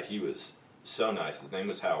first guy, he was so nice. His name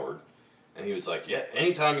was Howard. And he was like, yeah,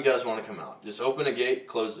 anytime you guys want to come out, just open a gate,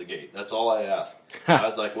 close the gate. That's all I ask. I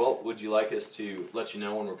was like, well, would you like us to let you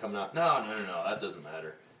know when we're coming out? No, that doesn't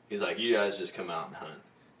matter. He's like, you guys just come out and hunt.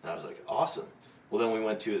 And I was like, awesome. Well, then we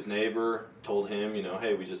went to his neighbor, told him, you know,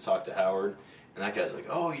 hey, we just talked to Howard. And that guy's like,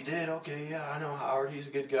 oh, you did? Okay, yeah, I know Howard. He's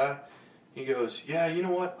a good guy. He goes, yeah, you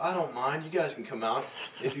know what? I don't mind. You guys can come out.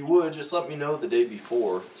 If you would, just let me know the day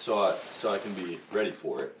before so I can be ready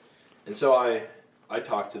for it. And so I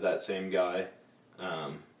talked to that same guy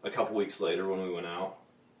a couple weeks later when we went out.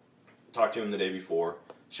 Talked to him the day before.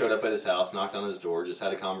 Showed up at his house, knocked on his door, just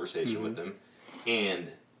had a conversation with him.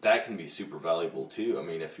 And that can be super valuable, too. I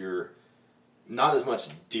mean, if you're not as much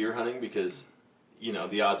deer hunting because, you know,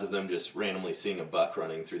 the odds of them just randomly seeing a buck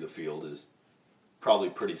running through the field is probably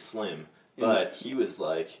pretty slim. But he was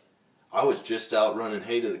like, I was just out running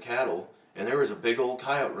hay to the cattle, and there was a big old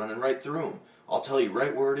coyote running right through them. I'll tell you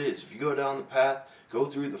right where it is. If you go down the path, go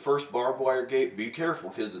through the first barbed wire gate, be careful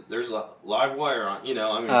because there's a live wire on, you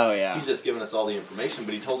know. I mean, He's just giving us all the information,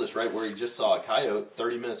 but he told us right where he just saw a coyote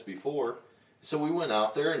 30 minutes before. So we went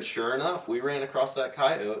out there, and sure enough, we ran across that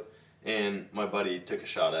coyote. And my buddy took a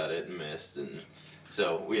shot at it and missed, and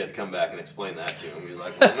so we had to come back and explain that to him. He was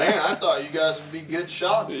like, well, man, I thought you guys would be good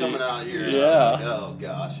shots coming out here. And I was like, oh,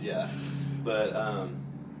 gosh, yeah. But,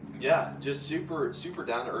 yeah, just super, super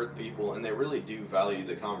down-to-earth people, and they really do value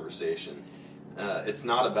the conversation. It's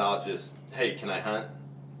not about just, hey, can I hunt?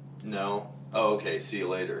 No. Oh, okay, see you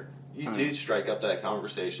later. You do strike up that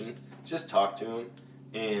conversation. Just talk to them,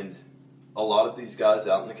 and a lot of these guys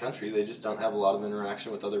out in the country, they just don't have a lot of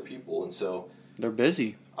interaction with other people. And so They're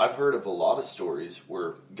busy. I've heard of a lot of stories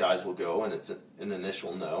where guys will go and it's an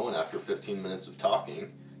initial no, and after 15 minutes of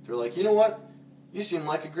talking, they're like, you know what? You seem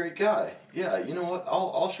like a great guy. Yeah, you know what?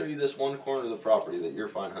 I'll show you this one corner of the property that you're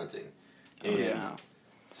fine hunting. And Yeah.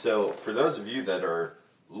 so for those of you that are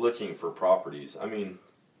looking for properties, I mean,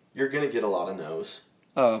 you're going to get a lot of no's.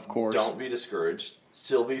 Oh, of course. Don't be discouraged.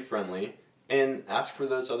 Still be friendly. And ask for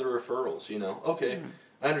those other referrals, you know. Okay,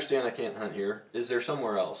 I understand I can't hunt here. Is there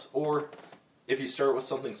somewhere else? Or if you start with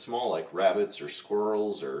something small like rabbits or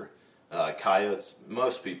squirrels or coyotes,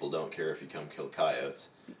 most people don't care if you come kill coyotes.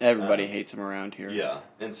 Everybody hates them around here. Yeah,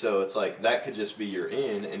 and so it's like that could just be your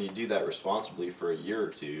in, and you do that responsibly for a year or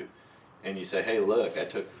two, and you say, hey, look, I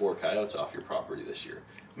took 4 coyotes off your property this year.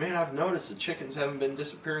 Man, I've noticed the chickens haven't been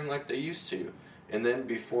disappearing like they used to. And then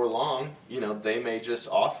before long, you know, they may just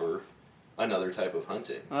offer another type of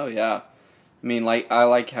hunting. Oh yeah, I mean, I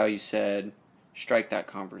like how you said strike that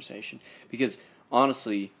conversation, because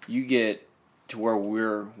honestly, you get to where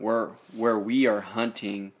we are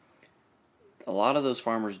hunting. A lot of those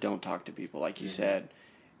farmers don't talk to people, like you said,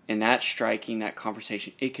 and that striking that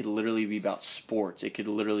conversation, it could literally be about sports. It could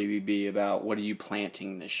literally be about what are you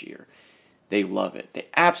planting this year. They love it. They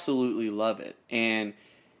absolutely love it, and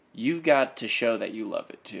you've got to show that you love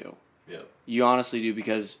it too. Yep. You honestly do,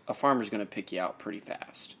 because a farmer's going to pick you out pretty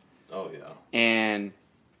fast. Oh, yeah. And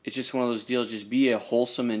it's just one of those deals. Just be a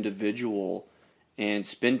wholesome individual and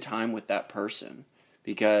spend time with that person,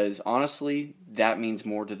 because honestly, that means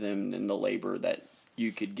more to them than the labor that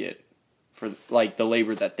you could get for, like, the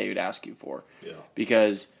labor that they would ask you for. Yeah.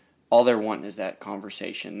 Because all they're wanting is that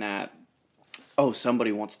conversation that, oh,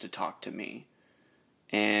 somebody wants to talk to me.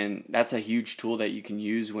 And that's a huge tool that you can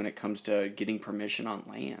use when it comes to getting permission on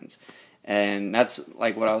lands. And that's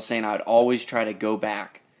like what I was saying. I'd always try to go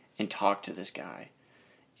back and talk to this guy.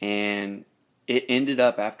 And it ended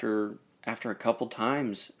up after a couple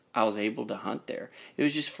times, I was able to hunt there. It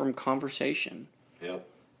was just from conversation. Yep.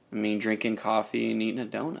 I mean, drinking coffee and eating a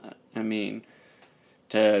donut. I mean,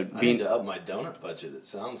 I need to up my donut budget, it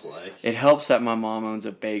sounds like. it helps that my mom owns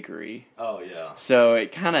a bakery. Oh, yeah. So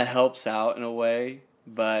it kind of helps out in a way.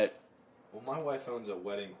 But Well, my wife owns a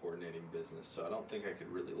wedding coordinating business, so I don't think I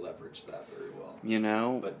could really leverage that very well. you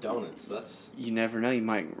know, But donuts, that's... you never know. You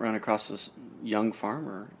might run across this young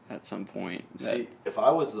farmer at some point. See, if I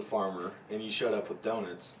was the farmer and you showed up with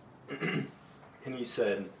donuts and you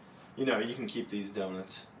said, you know, you can keep these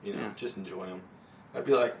donuts, you know, Yeah. just enjoy them. I'd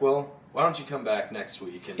be like, well, why don't you come back next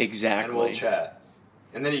week and we'll chat.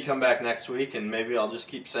 And then you come back next week and maybe I'll just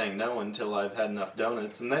keep saying no until I've had enough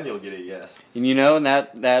donuts and then you'll get a yes. And you know,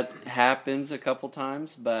 that happens a couple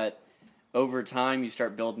times, but over time you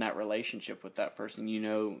start building that relationship with that person. You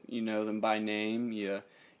know them by name. You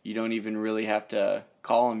don't even really have to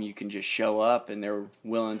call them. You can just show up and they're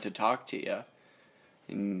willing to talk to you.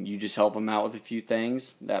 And you just help them out with a few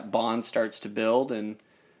things. That bond starts to build, and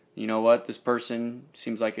you know what? This person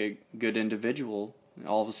seems like a good individual. And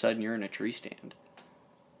all of a sudden you're in a tree stand.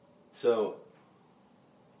 So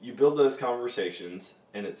you build those conversations,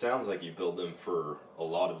 and it sounds like you build them for a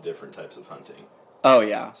lot of different types of hunting. Oh,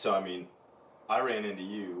 yeah. So, I mean, I ran into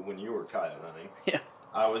you when you were coyote hunting. Yeah.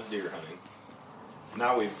 I was deer hunting.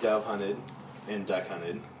 Now we've dove hunted and duck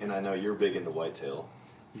hunted, and I know you're big into whitetail.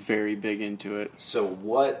 Very big into it. So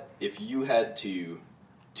what if you had to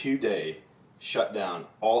today shut down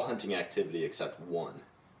all hunting activity except one?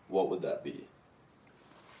 What would that be?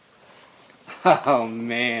 Oh,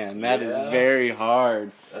 man. That is very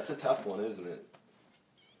hard. That's a tough one, isn't it?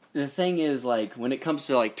 The thing is, like, when it comes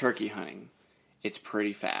to, like, turkey hunting, it's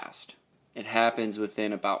pretty fast. It happens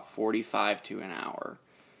within about 45 to an hour.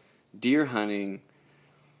 Deer hunting,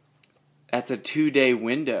 that's a 2-day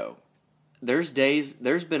window. There's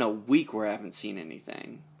been a week where I haven't seen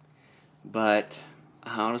anything. But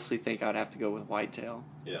I honestly think I'd have to go with whitetail.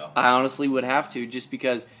 Yeah. I honestly would have to, just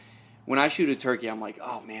because when I shoot a turkey, I'm like,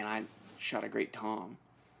 oh, man, I shot a great tom.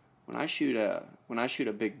 When I shoot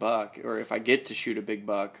a big buck, or if I get to shoot a big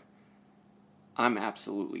buck, I'm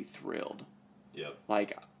absolutely thrilled. Yep.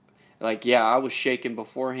 Like yeah, I was shaking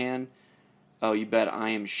beforehand. Oh, you bet I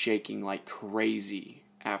am shaking like crazy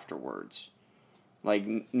afterwards. Like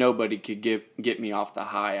nobody could get me off the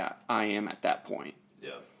high I am at that point.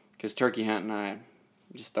 Yeah. Because turkey hunting, I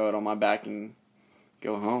just throw it on my back and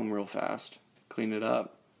go home real fast, clean it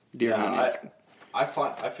up. Deer hunting. I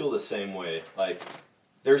feel the same way. Like,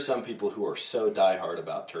 there's some people who are so diehard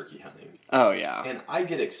about turkey hunting. Oh yeah. And I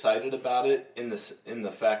get excited about it in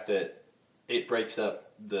the fact that it breaks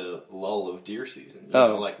up the lull of deer season. You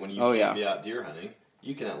know, like when you can't be out deer hunting,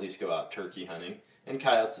 you can at least go out turkey hunting And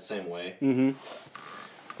coyotes the same way. Mm-hmm.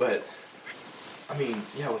 But, I mean,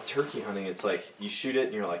 yeah, with turkey hunting, it's like you shoot it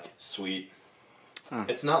and you're like, sweet.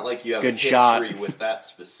 It's not like you have Good a history shot. with that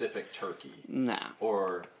specific turkey. Nah.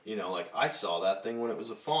 Or, like I saw that thing when it was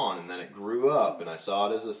a fawn and then it grew up and I saw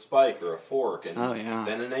it as a spike or a fork and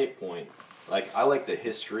then an 8-point. Like, I like the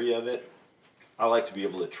history of it. I like to be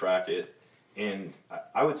able to track it. And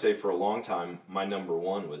I would say for a long time, my number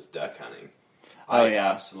one was duck hunting. I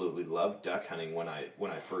absolutely loved duck hunting when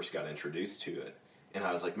I first got introduced to it. And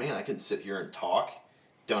I was like, man, I can sit here and talk.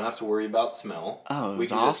 Don't have to worry about smell. Oh, it we was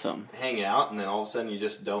can awesome. Just hang out, and then all of a sudden you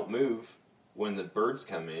just don't move when the birds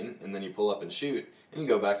come in, and then you pull up and shoot, and you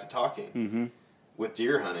go back to talking. Mm-hmm. With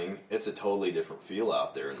deer hunting, it's a totally different feel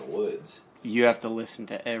out there in the woods. You have to listen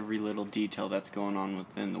to every little detail that's going on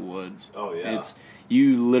within the woods. Oh, yeah.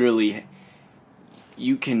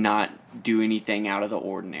 You cannot do anything out of the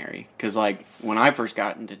ordinary. Because, like, when I first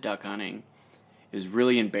got into duck hunting, it was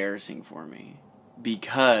really embarrassing for me.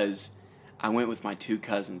 Because I went with my 2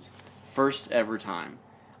 cousins. First ever time.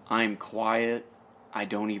 I'm quiet. I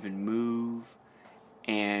don't even move.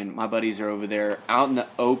 And my buddies are over there out in the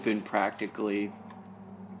open practically,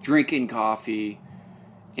 drinking coffee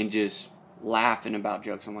and just laughing about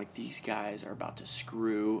jokes. I'm like, these guys are about to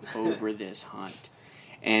screw over this hunt.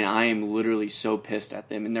 And I am literally so pissed at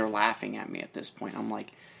them. And they're laughing at me at this point. I'm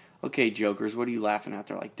like, okay, jokers, what are you laughing at?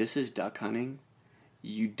 They're like, this is duck hunting.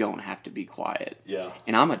 You don't have to be quiet. Yeah.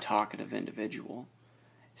 And I'm a talkative individual.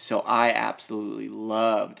 So I absolutely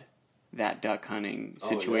loved that duck hunting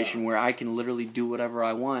situation where I can literally do whatever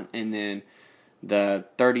I want. And then the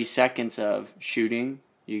 30 seconds of shooting,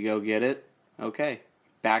 you go get it. Okay.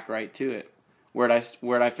 Back right to it. Where'd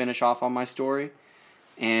I finish off on my story?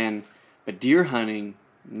 But deer hunting,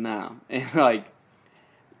 no. And like,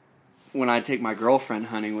 when I take my girlfriend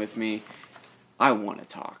hunting with me, I want to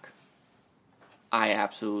talk. I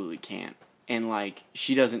absolutely can't. And like,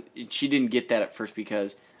 she didn't get that at first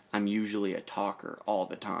because I'm usually a talker all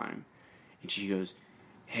the time. And she goes,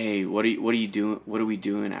 hey, what are you doing? What are we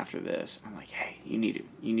doing after this? I'm like, hey, you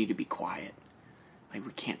need to be quiet. Like,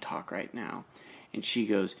 we can't talk right now. And she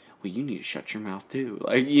goes, well, you need to shut your mouth too.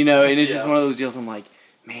 Like, and it's just one of those deals. I'm like,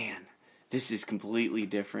 man, this is completely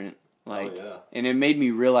different. Like, and it made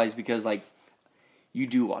me realize because like, you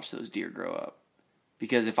do watch those deer grow up.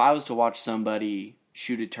 Because if I was to watch somebody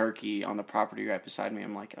shoot a turkey on the property right beside me,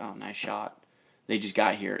 I'm like, oh, nice shot. They just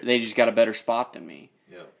got here. They just got a better spot than me.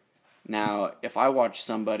 Yeah. Now, if I watch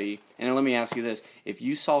somebody, and let me ask you this, if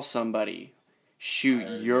you saw somebody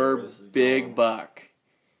shoot your big buck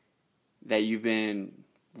that you've been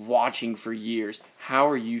watching for years, how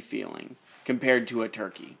are you feeling compared to a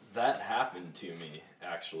turkey? That happened to me,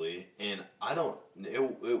 actually. And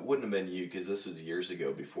it wouldn't have been you because this was years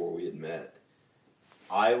ago before we had met.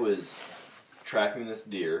 I was tracking this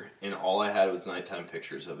deer, and all I had was nighttime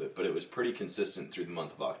pictures of it, but it was pretty consistent through the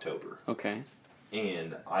month of October. Okay.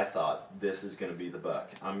 And I thought, this is going to be the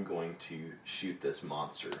buck. I'm going to shoot this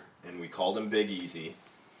monster. And we called him Big Easy.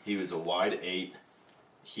 He was a wide 8.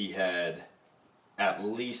 He had at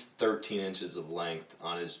least 13 inches of length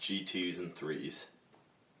on his G2s and 3s.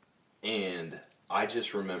 And I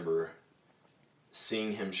just remember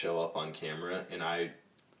seeing him show up on camera, and I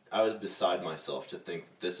was beside myself to think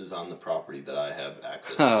that this is on the property that I have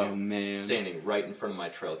access to. Oh, man. Standing right in front of my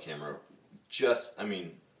trail camera.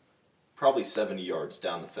 Probably 70 yards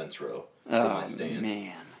down the fence row from my stand. Oh,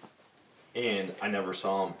 man. And I never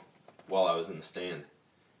saw him while I was in the stand.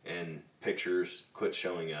 And pictures quit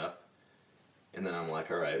showing up. And then I'm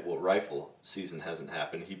like, all right, well, rifle season hasn't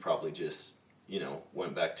happened. He probably just,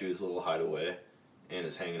 went back to his little hideaway and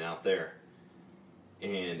is hanging out there.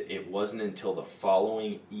 And it wasn't until the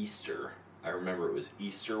following Easter, I remember it was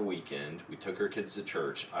Easter weekend, we took our kids to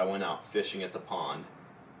church, I went out fishing at the pond,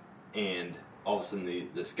 and all of a sudden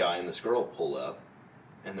this guy and this girl pull up,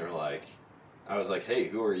 and they're like, I was like, hey,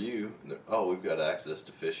 who are you? And oh, we've got access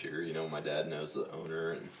to fish here, my dad knows the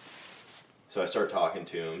owner, and so I start talking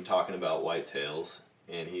to him, talking about whitetails,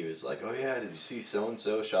 and he was like, oh yeah, did you see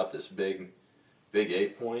so-and-so shot this big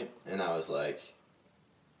 8-point? And I was like,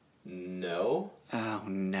 no. Oh,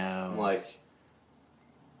 no. I'm like,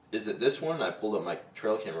 is it this one? And I pulled up my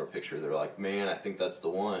trail camera picture. They're like, man, I think that's the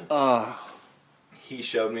one. Oh. He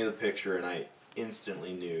showed me the picture, and I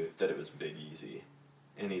instantly knew that it was Big Easy.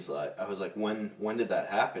 And I was like, when did that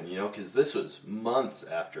happen? Because this was months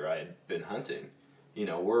after I had been hunting.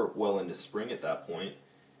 We're well into spring at that point.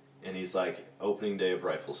 And he's like, opening day of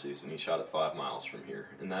rifle season. He shot it 5 miles from here.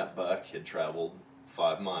 And that buck had traveled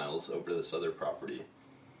 5 miles over to this other property.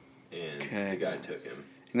 And the guy took him.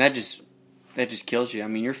 And that just kills you. I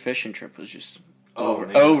mean, your fishing trip was just over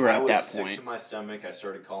I at was that sick point. to my stomach. I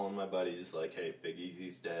started calling my buddies like, "Hey, Big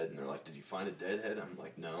Easy's dead," and they're like, "Did you find a deadhead?" I'm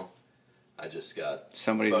like, "No, I just got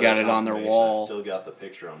Somebody's photo got it on their confirmation. wall. I've still got the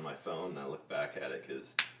picture on my phone, and I look back at it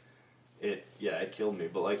because it killed me.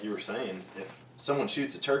 But like you were saying, if someone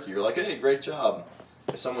shoots a turkey, you're like, "Hey, great job."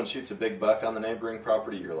 If someone shoots a big buck on the neighboring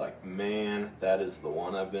property, you're like, "Man, that is the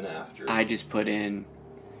one I've been after." I just put in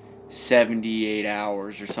 78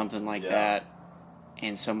 hours or something like that,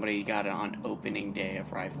 and somebody got it on opening day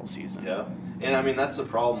of rifle season. Yeah, and I mean that's the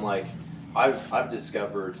problem. Like, I've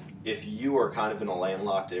discovered if you are kind of in a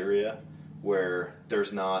landlocked area where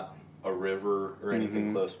there's not a river or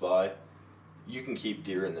anything close by, you can keep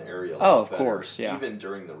deer in the area a lot Oh, of better. course, yeah. Even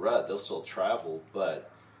during the rut, they'll still travel, but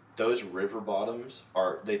those river bottoms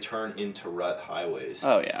they turn into rut highways.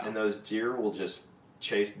 Oh, yeah. And those deer will just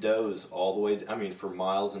chase does all the way. I mean, for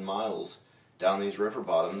miles and miles down these river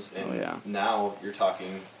bottoms, and now you're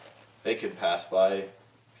talking they could pass by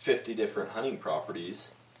 50 different hunting properties,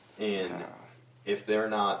 and if they're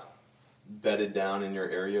not bedded down in your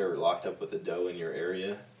area or locked up with a doe in your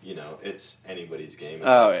area, you know, it's anybody's game.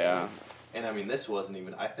 Oh, yeah. And I mean, this wasn't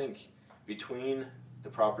even, I think between the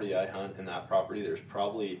property I hunt and that property, there's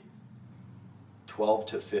probably 12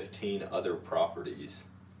 to 15 other properties,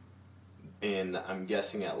 and I'm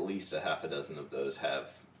guessing at least a half a dozen of those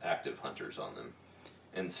have active hunters on them.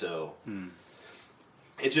 And so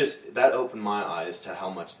it just, that opened my eyes to how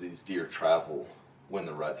much these deer travel when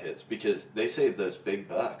the rut hits, because they say those big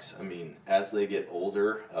bucks, I mean, as they get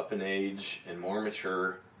older, up in age, and more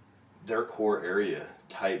mature, their core area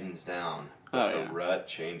tightens down, but the rut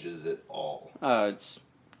changes it all. It's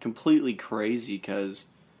completely crazy because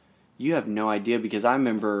you have no idea, because I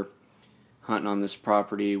remember hunting on this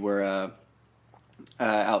property where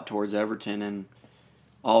out towards Everton, and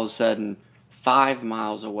all of a sudden 5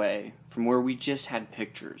 miles away from where we just had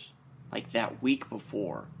pictures, like that week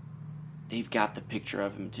before, they've got the picture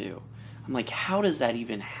of him too. I'm like, how does that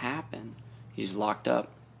even happen? He's locked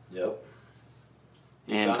up. Yep.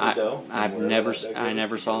 And I never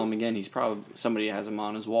saw him again. He's probably, somebody has him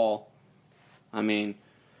on his wall. I mean,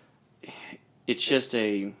 it's just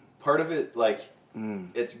a part of it, like,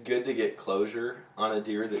 it's good to get closure on a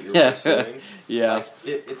deer that you're pursuing. Yeah. Like,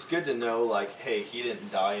 it's good to know, like, hey, he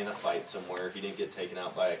didn't die in a fight somewhere. He didn't get taken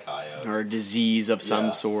out by a coyote. Or a disease of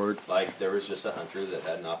some sort. Like, there was just a hunter that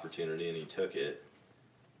had an opportunity and he took it.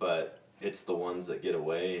 But it's the ones that get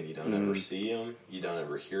away and you don't ever see them. You don't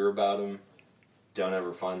ever hear about them. Don't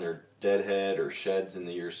ever find their dead head or sheds in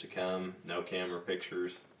the years to come. No camera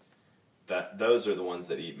pictures. Those are the ones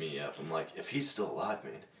that eat me up. I'm like, if he's still alive,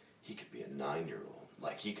 man, he could be a 9-year-old.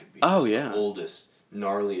 Like, he could be the oldest,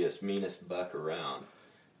 gnarliest, meanest buck around.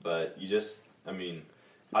 But you just, I mean,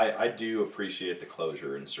 I do appreciate the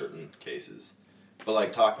closure in certain cases. But,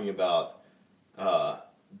 like, talking about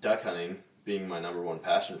duck hunting being my number one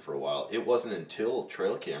passion for a while, it wasn't until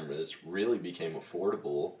trail cameras really became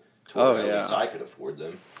affordable to where at least I could afford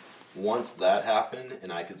them. Once that happened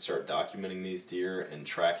and I could start documenting these deer and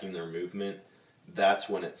tracking their movement, that's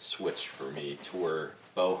when it switched for me to where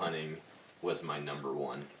bow hunting was my number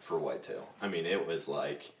one for whitetail. I mean, it was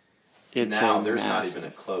like, now there's not even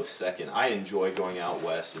a close second. I enjoy going out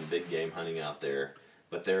west and big game hunting out there,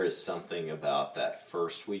 but there is something about that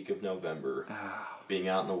first week of November, being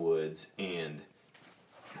out in the woods. And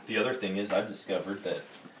the other thing is, I've discovered that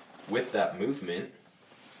with that movement,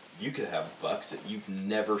 you could have bucks that you've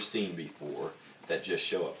never seen before that just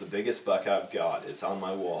show up. The biggest buck I've got, it's on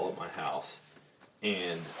my wall at my house,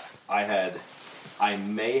 and I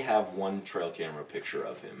may have one trail camera picture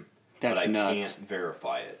of him, but I can't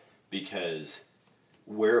verify it because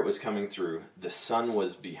where it was coming through, the sun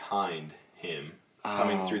was behind him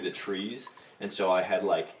coming through the trees, and so I had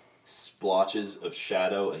like splotches of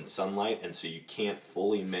shadow and sunlight, and so you can't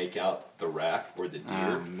fully make out the rack or the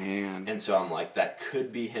deer. Oh, man. And so I'm like, that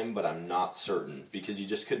could be him, but I'm not certain because you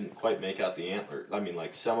just couldn't quite make out the antler. I mean,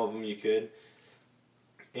 like, some of them you could.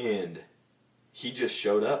 And he just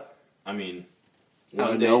showed up. I mean,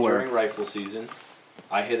 one day during rifle season,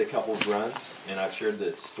 I hit a couple grunts, and I've shared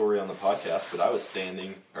this story on the podcast, but I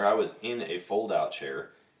was in a fold-out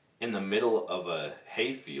chair in the middle of a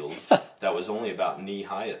hay field that was only about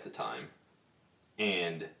knee-high at the time.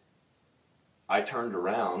 And I turned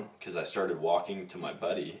around, because I started walking to my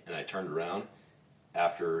buddy, and I turned around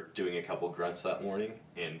after doing a couple grunts that morning,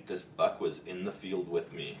 and this buck was in the field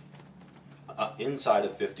with me. Inside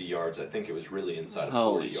of 50 yards, I think it was really inside of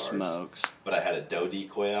 40 yards. Holy smokes. But I had a doe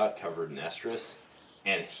decoy out covered in estrus,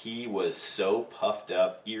 and he was so puffed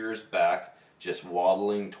up, ears back, just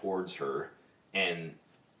waddling towards her, and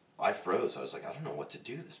I froze. I was like, I don't know what to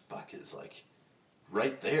do. This buck is, like,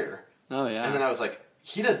 right there. Oh, yeah. And then I was like,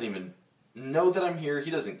 he doesn't even know that I'm here.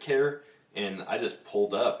 He doesn't care. And I just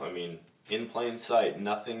pulled up. I mean, in plain sight,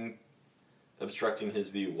 nothing obstructing his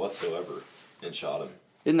view whatsoever, and shot him.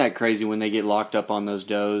 Isn't that crazy when they get locked up on those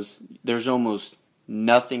does? There's almost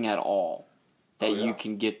nothing at all that you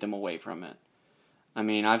can get them away from it. I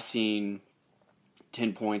mean, I've seen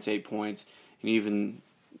 10 points, 8 points, and even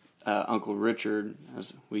Uncle Richard,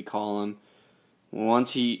 as we call him,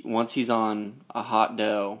 once he's on a hot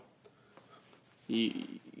doe,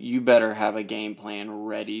 you better have a game plan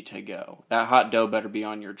ready to go. That hot doe better be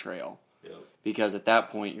on your trail. Yep. Because at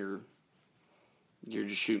that point, you're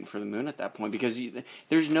just shooting for the moon at that point, because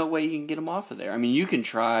there's no way you can get them off of there. I mean, you can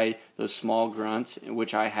try those small grunts,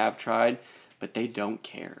 which I have tried, but they don't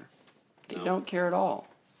care. They don't care at all.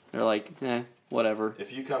 They're like, whatever.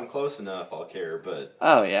 If you come close enough, I'll care, but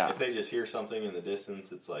oh yeah, if they just hear something in the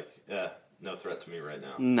distance, it's like, no threat to me right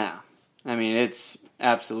now. Nah. I mean, it's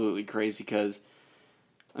absolutely crazy because,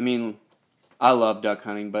 I mean, I love duck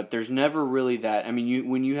hunting, but there's never really that. I mean,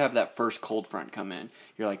 when you have that first cold front come in,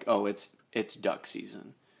 you're like, oh, it's duck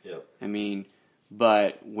season. Yep. I mean,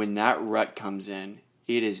 but when that rut comes in,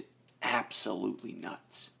 it is absolutely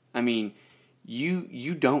nuts. I mean,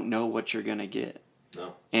 you don't know what you're going to get.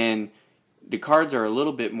 No. And the cards are a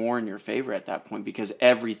little bit more in your favor at that point because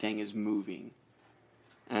everything is moving.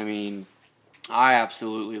 I mean, I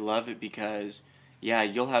absolutely love it because, yeah,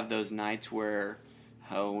 you'll have those nights where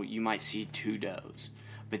you might see 2 does,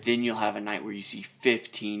 but then you'll have a night where you see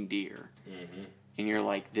 15 deer. Mm-hmm. And you're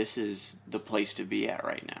like, this is the place to be at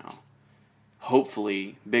right now.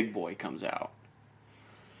 Hopefully, Big Boy comes out.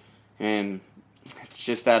 And it's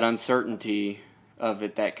just that uncertainty of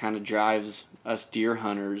it that kind of drives us deer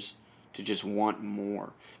hunters to just want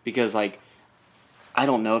more. Because, like, I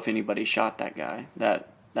don't know if anybody shot that guy,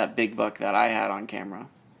 that big buck that I had on camera.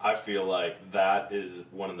 I feel like that is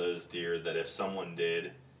one of those deer that if someone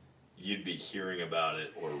did, you'd be hearing about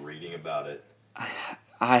it or reading about it.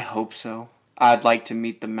 I hope so. I'd like to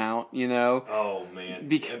meet the mount, you know. Oh, man.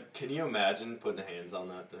 Can you imagine putting hands on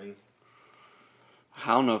that thing? I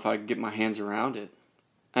don't know if I could get my hands around it.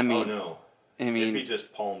 I mean, oh, no. I mean, it'd be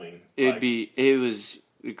just palming. It was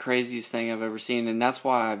the craziest thing I've ever seen, and that's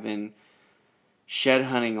why I've been shed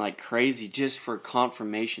hunting like crazy just for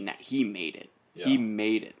confirmation that he made it. Yeah. He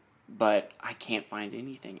made it, but I can't find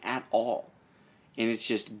anything at all. And it's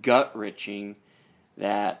just gut-wrenching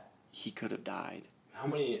that he could have died. How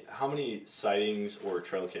many sightings or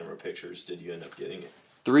trail camera pictures did you end up getting?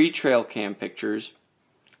 3 trail cam pictures.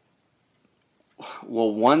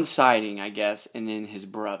 Well, 1 sighting, I guess, and then his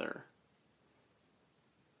brother.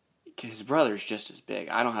 His brother's just as big.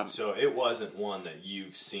 I don't have... So it wasn't one that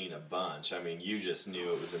you've seen a bunch. I mean, you just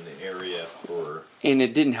knew it was in the area for... And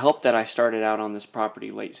it didn't help that I started out on this property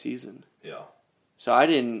late season. Yeah. So I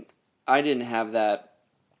didn't have that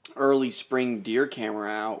early spring deer camera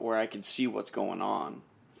out where I could see what's going on.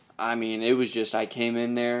 I mean, it was just I came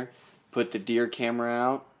in there, put the deer camera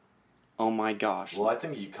out. Oh my gosh. Well, I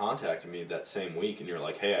think you contacted me that same week and you're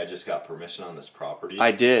like, hey, I just got permission on this property.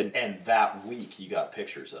 I did. And that week you got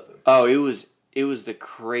pictures of him. Oh, it was the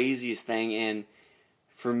craziest thing. And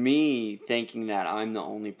for me, thinking that I'm the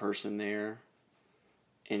only person there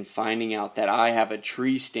and finding out that I have a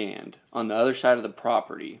tree stand on the other side of the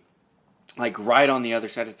property, like right on the other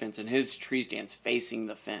side of the fence, and his tree stand's facing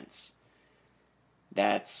the fence.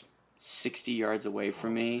 That's 60 yards away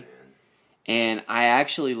from me. Man. And I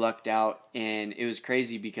actually lucked out, and it was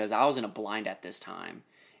crazy because I was in a blind at this time,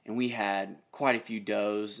 and we had quite a few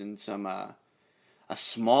does and some a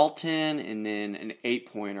small 10 and then an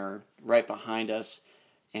 8-pointer right behind us,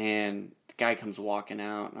 and the guy comes walking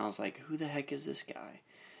out, and I was like, who the heck is this guy?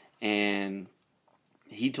 And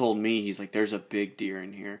he told me, he's like, there's a big deer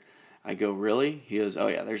in here. I go, really? He goes, oh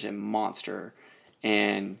yeah, there's a monster.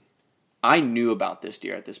 And I knew about this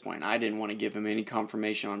deer at this point. I didn't want to give him any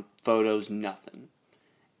confirmation on photos, nothing.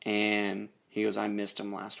 And he goes, I missed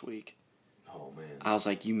him last week. Oh, man. I was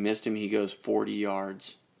like, you missed him? He goes, 40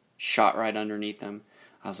 yards. Shot right underneath him.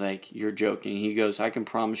 I was like, you're joking. He goes, I can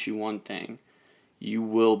promise you one thing. You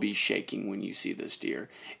will be shaking when you see this deer.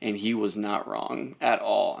 And he was not wrong at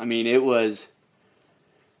all. I mean, it was...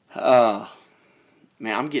 man,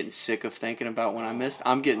 I'm getting sick of thinking about when I missed.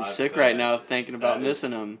 I'm getting sick right now of thinking about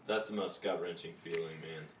missing him. That's the most gut-wrenching feeling,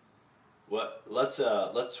 man.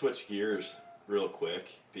 Let's switch gears real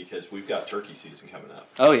quick because we've got turkey season coming up.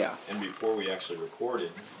 Oh yeah. And before we actually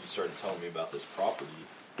recorded, you started telling me about this property.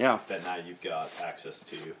 Yeah. That now you've got access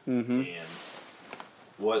to. Mm-hmm. And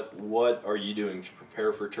what are you doing to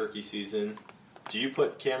prepare for turkey season? Do you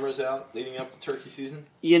put cameras out leading up to turkey season?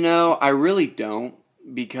 You know, I really don't.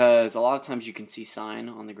 because a lot of times you can see sign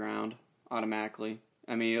on the ground automatically.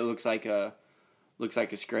 I mean, it looks like a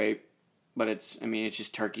scrape, but it's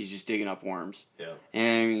just turkeys just digging up worms. Yeah.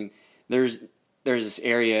 And I mean, there's this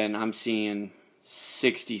area, and I'm seeing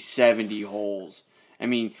 60, 70 holes. I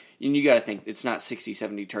mean, and you got to think, it's not 60,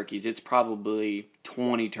 70 turkeys. It's probably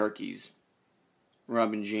 20 turkeys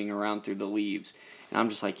rummaging around through the leaves. And I'm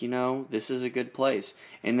just like, this is a good place.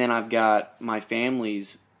 And then I've got my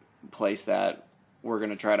family's place that we're going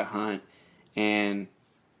to try to hunt. And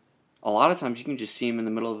a lot of times you can just see them in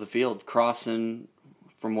the middle of the field, crossing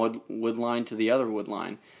from wood line to the other wood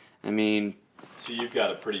line. I mean... So you've got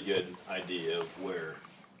a pretty good idea of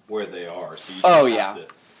where they are. So you don't have to,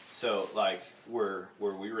 so, like, where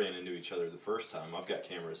we ran into each other the first time, I've got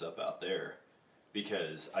cameras up out there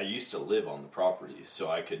because I used to live on the property, so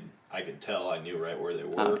I could tell, I knew right where they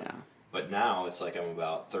were. Oh, yeah. But now it's like I'm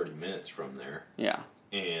about 30 minutes from there. Yeah.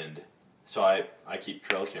 And so I keep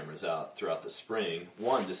trail cameras out throughout the spring,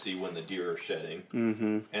 one, to see when the deer are shedding,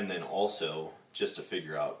 and then also just to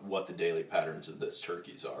figure out what the daily patterns of those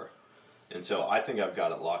turkeys are. And so I think I've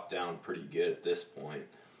got it locked down pretty good at this point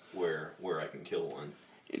where I can kill one.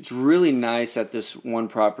 It's really nice at this one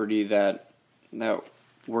property that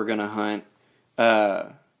we're going to hunt.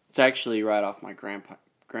 It's actually right off my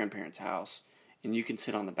grandparents' house. And you can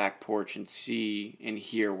sit on the back porch and see and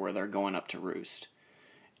hear where they're going up to roost.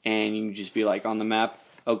 And you can just be like, on the map,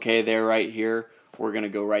 okay, they're right here. We're going to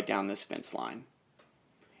go right down this fence line.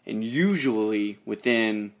 And usually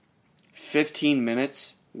within 15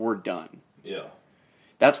 minutes, we're done. Yeah.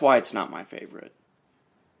 That's why it's not my favorite.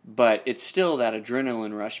 But it's still that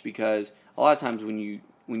adrenaline rush because a lot of times when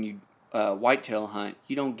you whitetail hunt,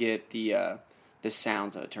 you don't get the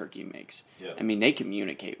sounds that a turkey makes. Yeah. I mean, they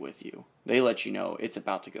communicate with you. They let you know it's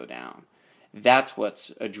about to go down. That's what's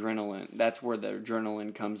adrenaline. That's where the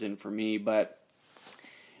adrenaline comes in for me. But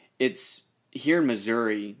it's here in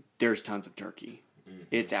Missouri, there's tons of turkey. Mm-hmm.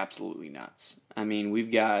 It's absolutely nuts. I mean,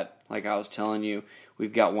 we've got, like I was telling you,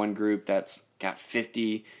 we've got one group that's got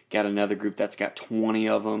 50, got another group that's got 20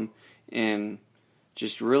 of them, and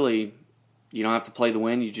just really, you don't have to play the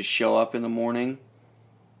wind. You just show up in the morning.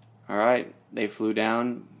 All right, they flew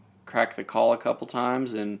down, crack the call a couple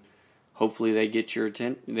times, and hopefully they get your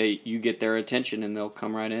you get their attention, and they'll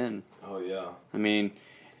come right in. Oh yeah. I mean,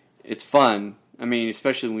 it's fun. I mean,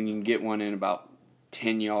 especially when you can get one in about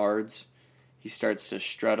 10 yards. He starts to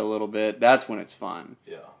strut a little bit. That's when it's fun.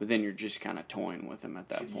 Yeah. But then you're just kind of toying with him at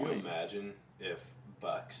that point. Can you imagine if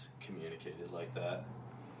bucks communicated like that?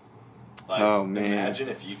 Like, oh, man. Imagine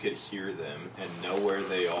if you could hear them and know where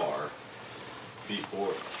they are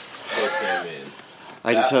before they came in.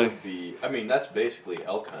 I can tell you. I mean, that's basically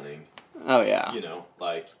elk hunting. Oh, yeah.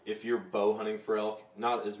 Like, if you're bow hunting for elk,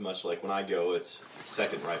 not as much like when I go, it's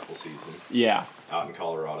second rifle season. Yeah. Out in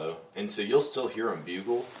Colorado. And so you'll still hear them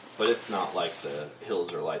bugle, but it's not like the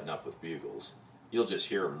hills are lighting up with bugles. You'll just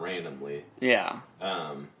hear them randomly. Yeah.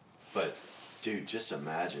 But, dude, just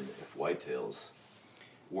imagine if whitetails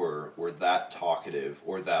were that talkative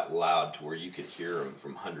or that loud to where you could hear them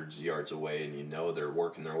from hundreds of yards away and you know they're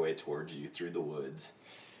working their way towards you through the woods.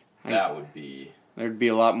 That would be... There'd be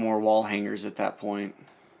a lot more wall hangers at that point.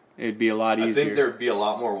 It'd be a lot easier. I think there'd be a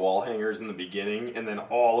lot more wall hangers in the beginning, and then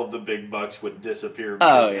all of the big bucks would disappear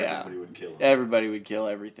because everybody would kill them. Everybody would kill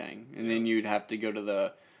everything. And then you'd have to go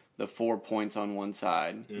to the 4 points on one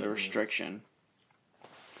side, the restriction.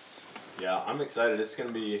 Yeah, I'm excited. I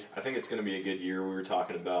think it's going to be a good year. We were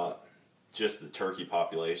talking about just the turkey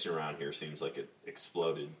population around here seems like it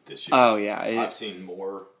exploded this year. Oh, yeah. I've seen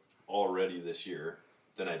more already this year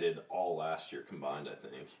than I did all last year combined, I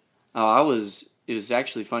think. Oh, it was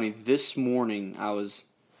actually funny. This morning I was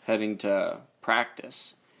heading to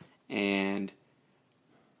practice, and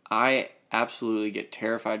I absolutely get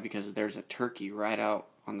terrified because there's a turkey right out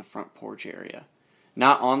on the front porch area.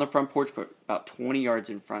 Not on the front porch, but about 20 yards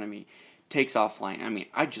in front of me. Takes off flying. I mean,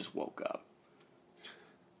 I just woke up.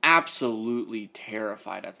 Absolutely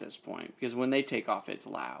terrified at this point, because when they take off, it's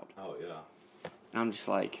loud. Oh, yeah. And I'm just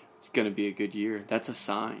like... It's going to be a good year. That's a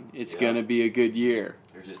sign. It's going to be a good year.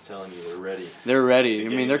 They're just telling you they're ready. They're ready. I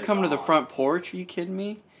mean, they're coming to the front porch. Are you kidding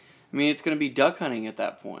me? I mean, it's going to be duck hunting at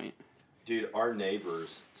that point. Dude, our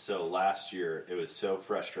neighbors, so last year, it was so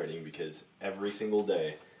frustrating because every single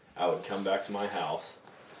day I would come back to my house,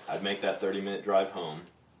 I'd make that 30-minute drive home,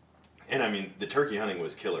 and I mean, the turkey hunting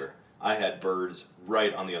was killer. I had birds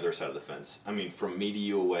right on the other side of the fence. I mean, from me to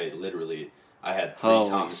you away, literally, I had 3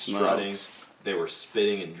 toms strutting. They were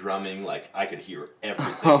spitting and drumming, like I could hear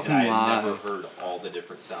everything. And I had never heard all the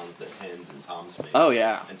different sounds that hens and toms make. Oh,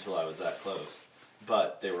 yeah. Until I was that close.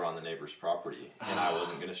 but they were on the neighbor's property, and I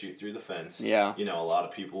wasn't going to shoot through the fence. Yeah. You know, a lot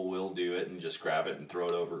of people will do it and just grab it and throw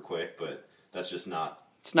it over quick, but that's just not.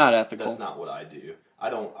 It's not ethical. That's not what I do. I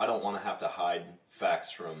don't want to have to hide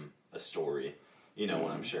facts from a story, you know,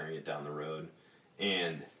 when I'm sharing it down the road.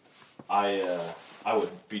 And I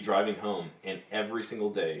would be driving home, and every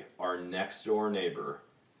single day, our next door neighbor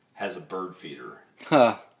has a bird feeder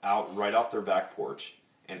out right off their back porch.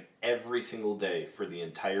 And every single day for the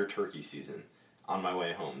entire turkey season, on my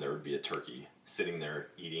way home, there would be a turkey sitting there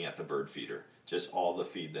eating at the bird feeder. Just all the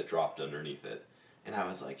feed that dropped underneath it. And I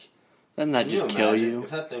was like, doesn't that just kill you? If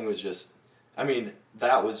that thing was just, I mean,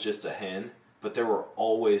 that was just a hen, but there were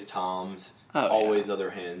always toms, always other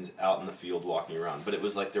hens out in the field walking around. But it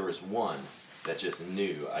was like there was one that just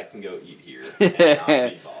knew, I can go eat here and not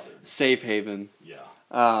be bothered. Safe haven. Yeah.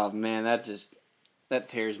 Oh, man, that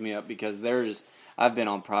tears me up because I've been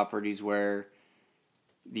on properties where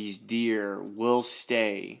these deer will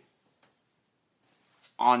stay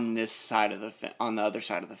on this side of on the other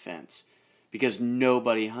side of the fence because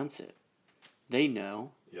nobody hunts it. They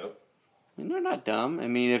know. Yep. I mean, they're not dumb. I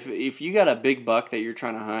mean, if you got a big buck that you're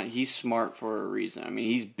trying to hunt, he's smart for a reason. I mean,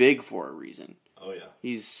 he's big for a reason. Oh yeah.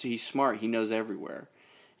 He's smart. He knows everywhere,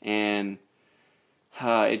 and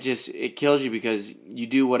it kills you because you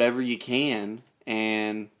do whatever you can,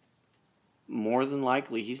 and more than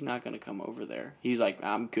likely he's not going to come over there. He's like,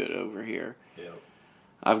 I'm good over here. Yep.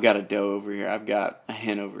 I've got a doe over here. I've got a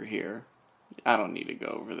hen over here. I don't need to go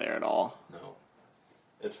over there at all. No.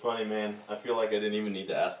 It's funny, man. I feel like I didn't even need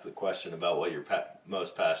to ask the question about what you're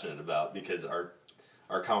most passionate about because our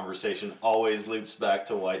conversation always loops back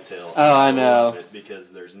to whitetail. Oh, I know.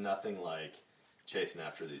 Because there's nothing like chasing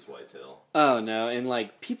after these whitetail. Oh, no. And,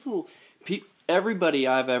 like, everybody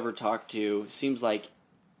I've ever talked to seems like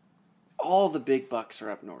all the big bucks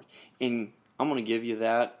are up north. And I'm going to give you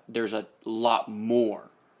that. There's a lot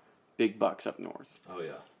more big bucks up north. Oh,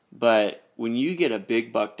 yeah. But when you get a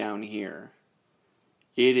big buck down here,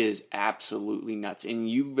 it is absolutely nuts. And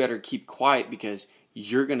you better keep quiet because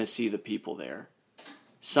you're going to see the people there.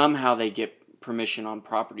 Somehow they get permission on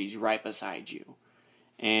properties right beside you.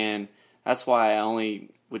 And that's why I only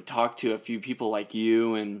would talk to a few people like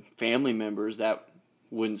you and family members that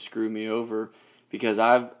wouldn't screw me over. Because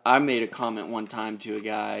I made a comment one time to a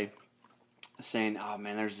guy saying, oh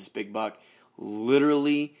man, there's this big buck.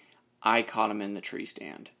 Literally, I caught him in the tree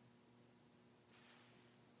stand.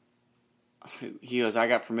 He goes, I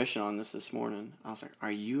got permission on this morning. I was like,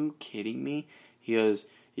 are you kidding me? He goes,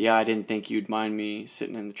 yeah, I didn't think you'd mind me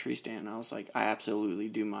sitting in the tree stand. I was like, I absolutely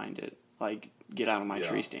do mind it. Like, get out of my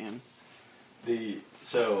tree stand.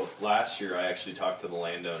 So last year I actually talked to the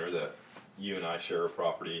landowner that you and I share a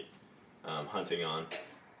property hunting on,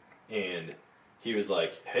 and he was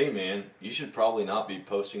like, hey man, you should probably not be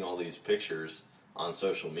posting all these pictures on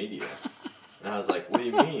social media. And I was like, what do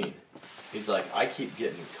you mean? He's like, I keep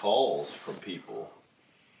getting calls from people.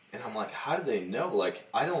 And I'm like, how do they know? Like,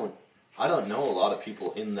 I don't know a lot of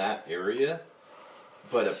people in that area,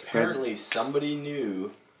 but apparently somebody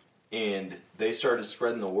knew, and they started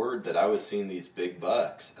spreading the word that I was seeing these big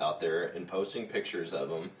bucks out there and posting pictures of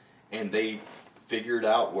them, and they figured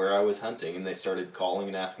out where I was hunting, and they started calling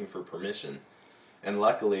and asking for permission. And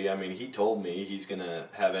luckily, I mean, he told me he's going to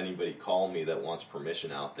have anybody call me that wants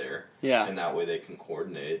permission out there. Yeah. And that way they can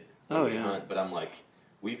coordinate when we hunt. But I'm like,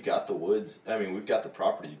 we've got the woods, I mean, we've got the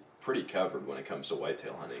property pretty covered when it comes to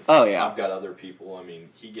whitetail hunting. Oh, yeah. I've got other people, I mean,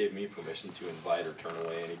 he gave me permission to invite or turn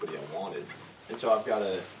away anybody I wanted. And so I've got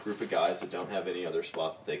a group of guys that don't have any other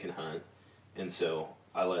spot that they can hunt. And so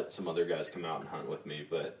I let some other guys come out and hunt with me.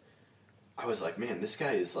 But I was like, man, this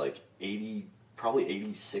guy is like probably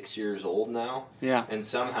 86 years old now. Yeah. And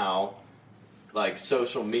somehow, like,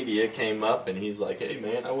 social media came up, and he's like, hey,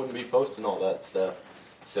 man, I wouldn't be posting all that stuff.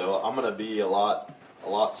 So I'm going to be a lot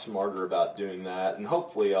smarter about doing that, and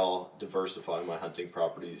hopefully I'll diversify my hunting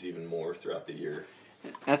properties even more throughout the year.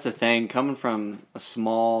 That's the thing, coming from a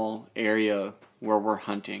small area where we're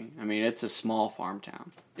hunting. I mean, it's a small farm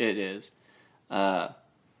town. It is.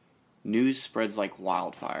 News spreads like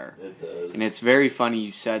wildfire. It does. And it's very funny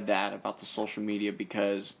you said that about the social media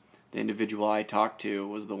because the individual I talked to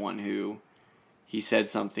was the one who he said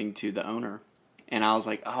something to the owner. And I was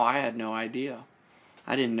like, oh, I had no idea.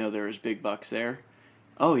 I didn't know there was big bucks there.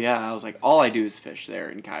 Oh, yeah. I was like, all I do is fish there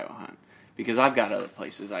and coyote hunt because I've got other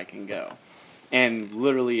places I can go. And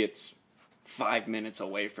literally it's 5 minutes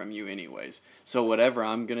away from you anyways. So whatever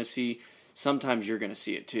I'm going to see, sometimes you're going to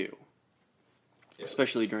see it too. Yep.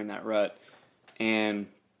 Especially during that rut. And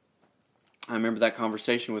I remember that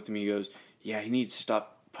conversation with him. He goes, yeah, he needs to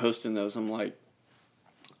stop posting those. I'm like,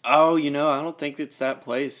 oh, I don't think it's that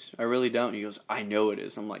place. I really don't. He goes, I know it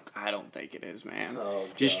is. I'm like, I don't think it is, man. Oh,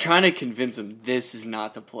 Just God. trying to convince him this is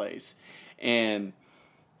not the place. And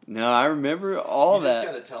no, I remember all You just that.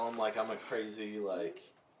 gotta tell him, like, I'm a crazy, like,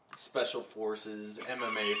 special forces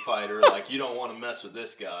MMA fighter. Like, you don't want to mess with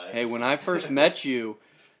this guy. Hey, when I first met you,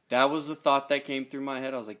 that was the thought that came through my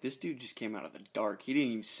head. I was like, this dude just came out of the dark. He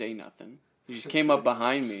didn't even say nothing. He just came up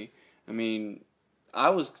behind me. I mean, I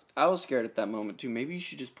was scared at that moment too. Maybe you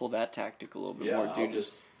should just pull that tactic a little bit more, dude.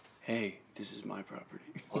 Hey, this is my property.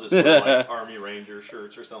 I'll just wear, like, Army Ranger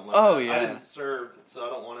shirts or something like that. Oh, yeah. I didn't serve, so I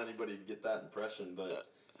don't want anybody to get that impression, but,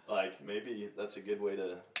 like, maybe that's a good way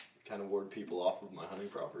to kind of ward people off of my hunting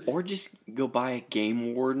property. Or just go buy a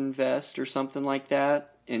game warden vest or something like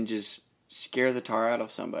that and just scare the tar out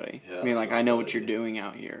of somebody. Yeah, I mean, that's like, not I know a what bad you're idea. doing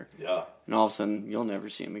out here. Yeah. And all of a sudden, you'll never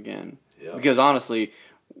see him again. Yeah. Because honestly,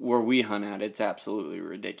 where we hunt at, it's absolutely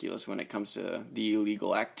ridiculous when it comes to the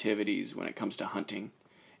illegal activities, when it comes to hunting.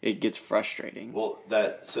 It gets frustrating. Well,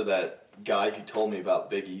 that guy who told me about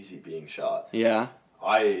Big Easy being shot, Yeah?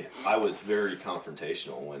 I was very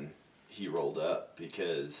confrontational when he rolled up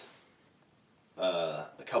because a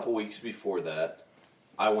couple weeks before that,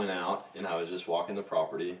 I went out and I was just walking the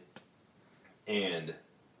property, and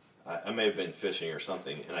I may have been fishing or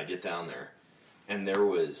something, and I get down there, and there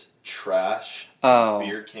was trash,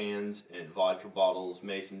 beer cans, and vodka bottles,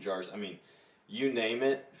 mason jars. I mean, you name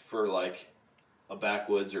it for like a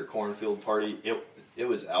backwoods or cornfield party, it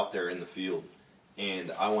was out there in the field.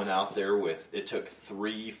 And I went out there it took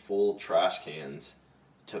 3 full trash cans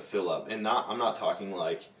to fill up. And I'm not talking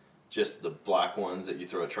like just the black ones that you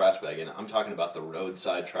throw a trash bag in. I'm talking about the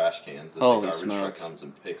roadside trash cans that the Holy garbage truck smokes. comes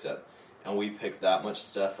and picks up. And we picked that much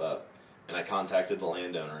stuff up. And I contacted the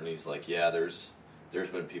landowner, and he's like, yeah, there's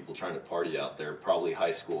been people trying to party out there, probably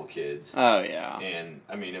high school kids. Oh, yeah. And,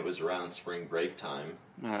 I mean, it was around spring break time.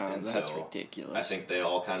 Oh, and that's so ridiculous. I think they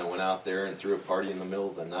all kind of went out there and threw a party in the middle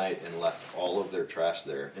of the night and left all of their trash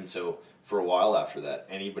there. And so for a while after that,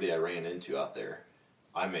 anybody I ran into out there,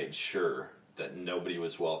 I made sure that nobody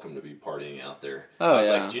was welcome to be partying out there. Oh, I was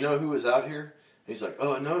yeah. like, do you know who was out here? And he's like,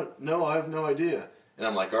 oh, no, I have no idea. And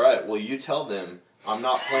I'm like, all right, well, you tell them I'm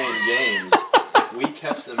not playing games. If we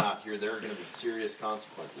catch them out here, there are going to be serious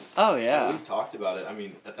consequences. Oh, yeah. And we've talked about it. I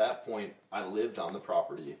mean, at that point, I lived on the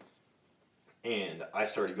property, and I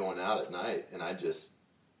started going out at night, and I'd just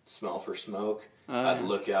smell for smoke. I'd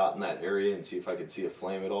look out in that area and see if I could see a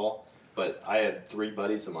flame at all. But I had 3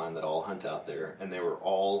 buddies of mine that all hunt out there, and they were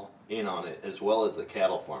all in on it, as well as the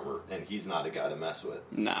cattle farmer, and he's not a guy to mess with.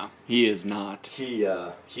 No, he is not. He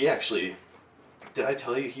actually, did I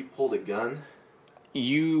tell you he pulled a gun?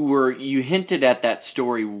 You hinted at that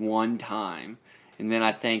story one time, and then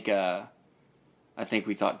I think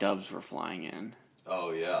we thought doves were flying in.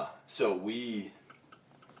 Oh, yeah. So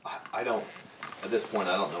I don't, at this point,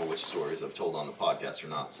 I don't know which stories I've told on the podcast or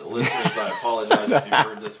not. So listeners, I apologize if you've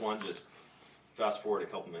heard this one. Just fast forward a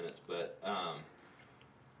couple minutes. But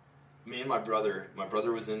me and my brother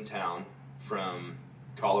was in town from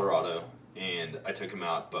Colorado, and I took him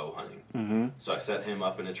out bow hunting. Mm-hmm. So I set him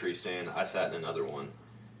up in a tree stand. I sat in another one.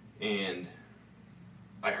 And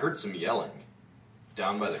I heard some yelling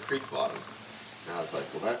down by the creek bottom. And I was like,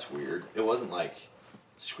 well, that's weird. It wasn't like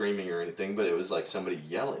screaming or anything, but it was like somebody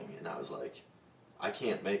yelling. And I was like, I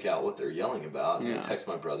can't make out what they're yelling about. And I text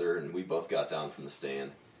my brother, and we both got down from the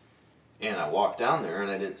stand. And I walked down there, and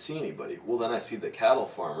I didn't see anybody. Well, then I see the cattle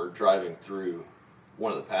farmer driving through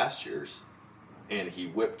one of the pastures, and he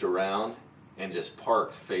whipped around and just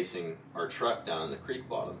parked facing our truck down in the creek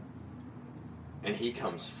bottom. And he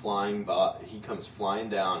comes flying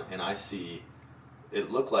down, and I see,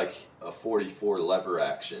 it looked like a 44 lever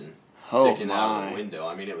action sticking out of the window.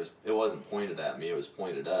 I mean, it wasn't pointed at me, it was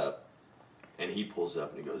pointed up. And he pulls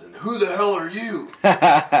up and he goes, and who the hell are you?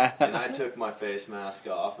 And I took my face mask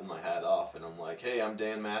off and my hat off, and I'm like, hey, I'm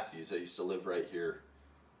Dan Matthews. I used to live right here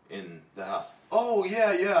in the house. Oh,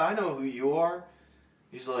 yeah, I know who you are.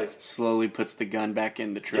 He's like... Slowly puts the gun back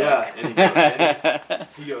in the truck. Yeah, and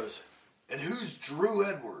he goes, and who's Drew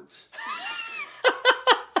Edwards?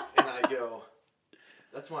 And I go,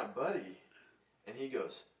 that's my buddy. And he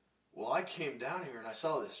goes, well, I came down here and I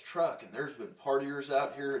saw this truck, and there's been partiers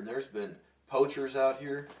out here, and there's been poachers out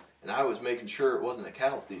here, and I was making sure it wasn't a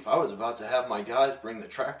cattle thief. I was about to have my guys bring the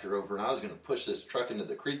tractor over, and I was going to push this truck into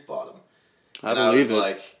the creek bottom. I believe it.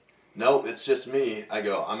 Like, nope, it's just me. I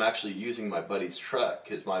go, I'm actually using my buddy's truck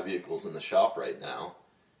because my vehicle's in the shop right now,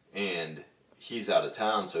 and he's out of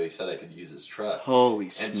town, so he said I could use his truck. Holy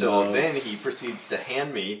smokes. And so then he proceeds to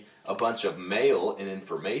hand me a bunch of mail and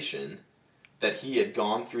information that he had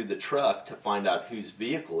gone through the truck to find out whose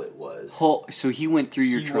vehicle it was. So he went through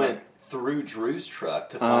your He truck. went through Drew's truck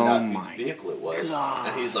to find out whose my vehicle it was. God.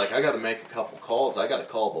 And he's like, I got to make a couple calls. I got to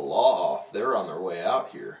call the law off. They're on their way out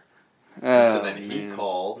here. And so then he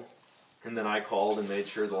called, and then I called and made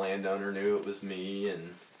sure the landowner knew it was me.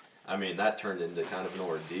 And, I mean, that turned into kind of an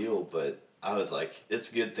ordeal. But I was like,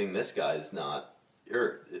 it's a good thing this guy's not,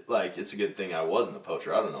 it's a good thing I wasn't a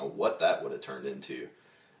poacher. I don't know what that would have turned into.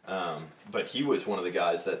 But he was one of the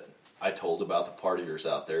guys that I told about the partiers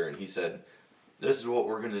out there, and he said, this is what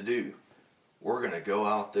we're going to do. We're going to go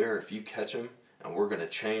out there if you catch them, and we're going to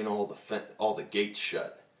chain all the gates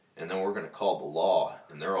shut, and then we're going to call the law,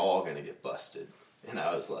 and they're all going to get busted. And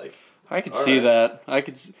I was like, I could see that.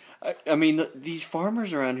 I mean, these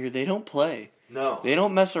farmers around here, they don't play. No. They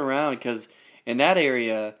don't mess around because in that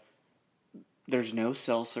area, there's no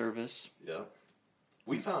cell service. Yeah.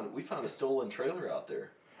 We found a stolen trailer out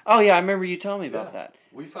there. Oh, yeah, I remember you telling me about that.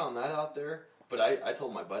 We found that out there, but I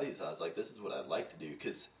told my buddies, I was like, this is what I'd like to do,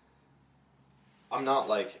 because I'm not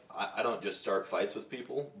like, I don't just start fights with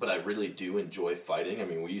people, but I really do enjoy fighting. I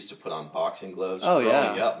mean, we used to put on boxing gloves. Oh,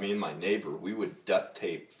 Growing yeah. up, me and my neighbor, we would duct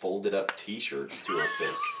tape folded up T-shirts to our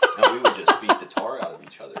fists, and we would just beat the tar out of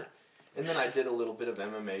each other. And then I did a little bit of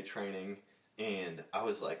MMA training, and I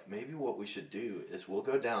was like, maybe what we should do is we'll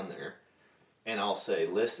go down there, and I'll say,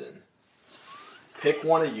 listen, pick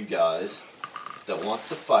one of you guys that wants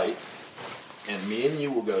to fight, and me and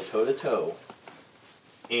you will go toe-to-toe.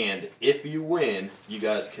 And if you win, you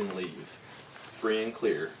guys can leave free and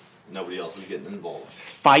clear. Nobody else is getting involved.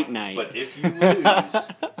 It's fight night. But if you lose,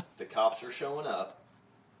 the cops are showing up,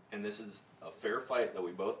 and this is a fair fight that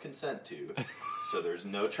we both consent to, so there's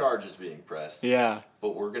no charges being pressed. Yeah.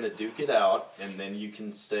 But we're going to duke it out, and then you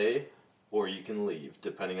can stay or you can leave,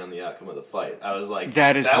 depending on the outcome of the fight. I was like,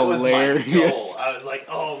 that hilarious. Was my goal. I was like,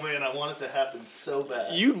 oh man, I want it to happen so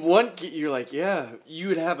bad. You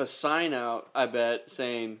would have a sign out, I bet,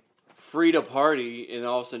 saying free to party, and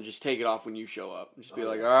all of a sudden just take it off when you show up. Just be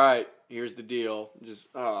like, all right, here's the deal. Just,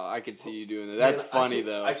 I could see you doing that. That's funny,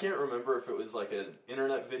 though. I can't remember if it was like an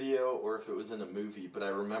internet video or if it was in a movie, but I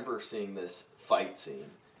remember seeing this fight scene,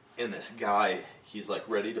 and this guy, he's like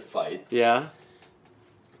ready to fight. Yeah.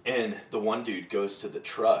 And the one dude goes to the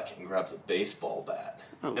truck and grabs a baseball bat.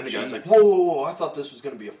 Oh, and the guy's like, whoa, I thought this was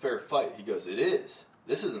going to be a fair fight. He goes, it is.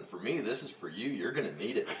 This isn't for me. This is for you. You're going to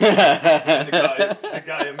need it. And the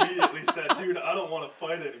guy immediately said, dude, I don't want to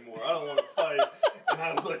fight anymore. I don't want to fight. And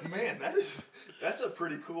I was like, man, that's a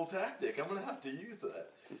pretty cool tactic. I'm going to have to use that.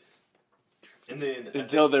 And then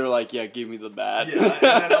until they're like, yeah, give me the bat. Yeah, and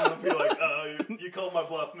then I'm going to be like, oh, you called my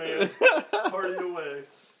bluff, man. Party away.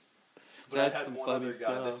 But that's I had some one funny other guy.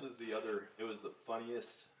 stuff. This was it was the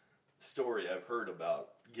funniest story I've heard about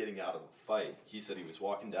getting out of a fight. He said he was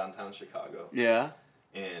walking downtown Chicago. Yeah.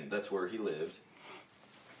 And that's where he lived.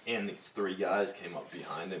 And these three guys came up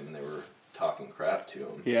behind him and they were talking crap to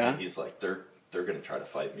him. Yeah. And he's like, they're going to try to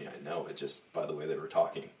fight me. I know it, just by the way they were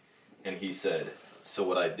talking. And he said, so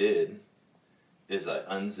what I did is I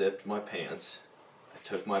unzipped my pants, I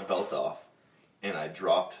took my belt off, and I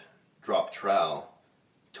dropped trowel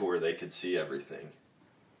to where they could see everything.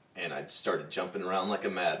 And I started jumping around like a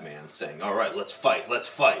madman, saying, all right, let's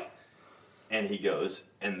fight. And he goes,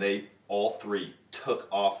 and they all three took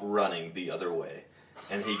off running the other way.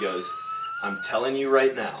 And he goes, I'm telling you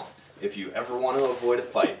right now, if you ever want to avoid a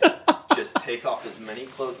fight, just take off as many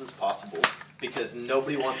clothes as possible, because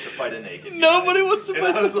nobody wants to fight a naked guy. Nobody wants to fight.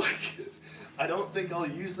 And I was like, I don't think I'll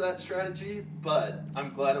use that strategy, but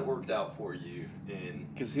I'm glad it worked out for you.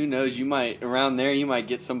 Because who knows, you might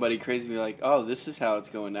get somebody crazy and be like, oh, this is how it's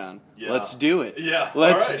going down. Yeah. Let's do it. Yeah.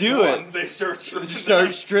 Let's right, do it. on. They start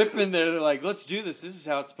stripping. They're like, let's do this. This is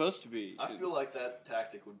how it's supposed to be. I feel like that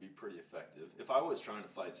tactic would be pretty effective. If I was trying to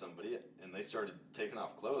fight somebody and they started taking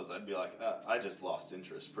off clothes, I'd be like, I just lost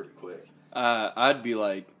interest pretty quick. I'd be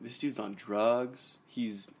like, this dude's on drugs.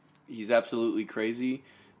 He's absolutely crazy,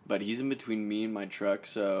 but he's in between me and my truck,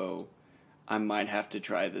 so I might have to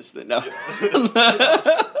try this. No.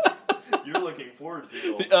 You're looking forward to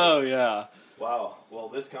it. Oh, yeah. Wow. Well,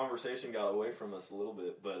 this conversation got away from us a little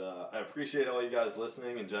bit, but I appreciate all you guys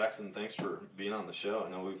listening. And Jackson, thanks for being on the show. I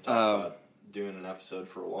know we've talked about doing an episode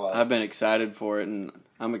for a while. I've been excited for it, and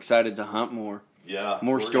I'm excited to hunt more. Yeah.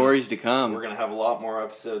 More stories to come. We're going to have a lot more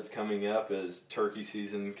episodes coming up as turkey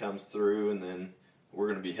season comes through, and then we're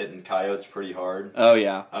going to be hitting coyotes pretty hard. Oh,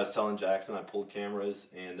 yeah. I was telling Jackson I pulled cameras,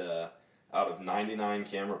 and out of 99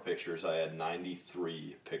 camera pictures, I had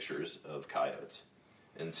 93 pictures of coyotes.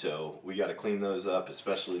 And so we got to clean those up,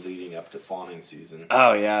 especially leading up to fawning season.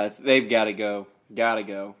 Oh, yeah. They've got to go. Gotta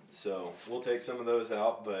go. So we'll take some of those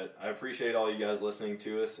out, but I appreciate all you guys listening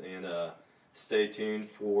to us, and stay tuned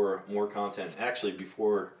for more content. Actually,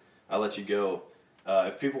 before I let you go,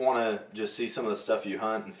 if people want to just see some of the stuff you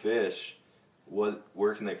hunt and fish,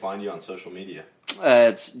 where can they find you on social media?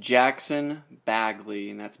 It's Jackson Bagley,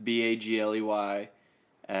 and that's Bagley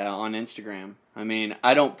on Instagram. I mean,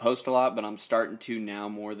 I don't post a lot, but I'm starting to now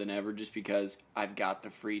more than ever just because I've got the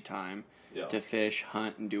free time to fish,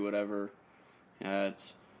 hunt, and do whatever.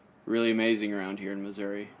 It's really amazing around here in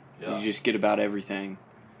Missouri. Yeah. You just get about everything.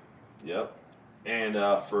 Yep. And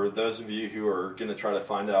for those of you who are going to try to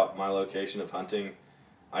find out my location of hunting,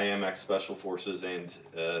 I am ex-Special Forces and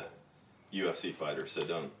UFC fighter, so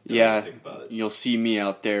don't even think about it. You'll see me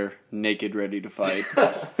out there naked, ready to fight.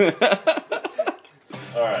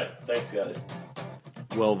 All right. Thanks, guys.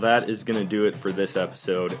 Well, that is going to do it for this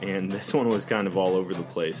episode, and this one was kind of all over the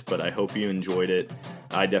place, but I hope you enjoyed it.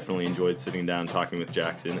 I definitely enjoyed sitting down and talking with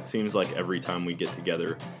Jackson. It seems like every time we get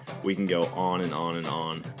together, we can go on and on and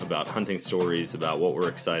on about hunting stories, about what we're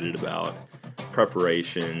excited about,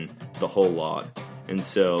 preparation, the whole lot. And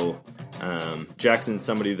so Jackson's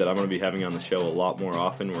somebody that I'm going to be having on the show a lot more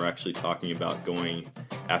often. We're actually talking about going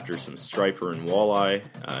after some striper and walleye.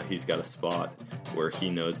 He's got a spot where he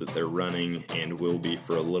knows that they're running and will be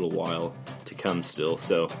for a little while to come still.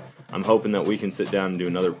 So I'm hoping that we can sit down and do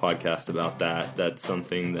another podcast about that. That's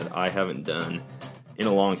something that I haven't done in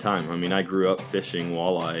a long time. I mean, I grew up fishing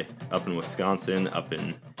walleye up in Wisconsin, up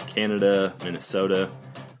in Canada, Minnesota,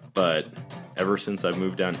 but ever since I've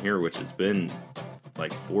moved down here, which has been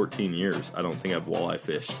like 14 years, I don't think I've walleye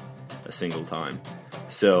fished a single time.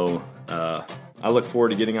 So I look forward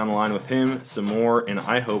to getting on the line with him some more, and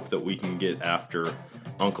I hope that we can get after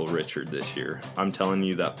Uncle Richard this year. I'm telling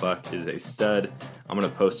you, that buck is a stud. I'm going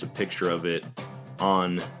to post a picture of it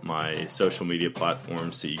on my social media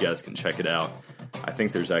platforms so you guys can check it out. I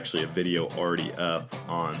think there's actually a video already up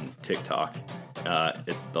on TikTok.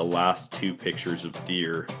 It's the last 2 pictures of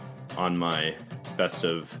deer on my best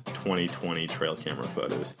of 2020 trail camera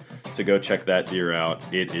photos. So go check that deer out.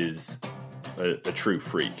 It is a true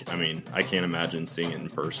freak. I mean, I can't imagine seeing it in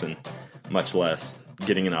person, much less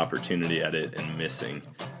getting an opportunity at it and missing.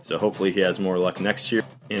 So hopefully he has more luck next year.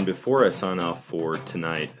 And before I sign off for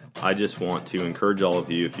tonight, I just want to encourage all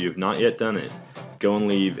of you, if you have not yet done it, go and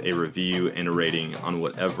leave a review and a rating on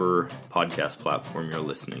whatever podcast platform you're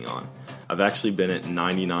listening on. I've actually been at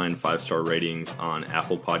 99 5-star ratings on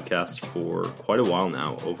Apple Podcasts for quite a while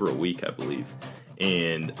now, over a week, I believe.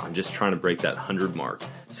 And I'm just trying to break that 100 mark.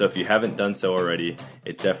 So if you haven't done so already,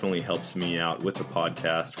 it definitely helps me out with the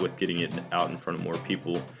podcast, with getting it out in front of more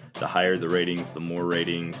people. The higher the ratings, the more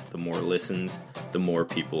listens, the more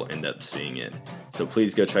people end up seeing it. So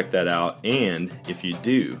please go check that out. And if you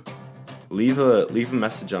do, leave a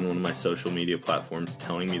message on one of my social media platforms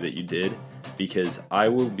telling me that you did, because I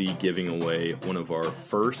will be giving away one of our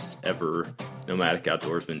first ever Nomadic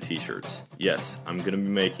Outdoorsman t-shirts. Yes, I'm going to be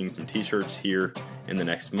making some t-shirts here in the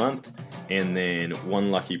next month, and then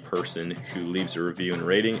one lucky person who leaves a review and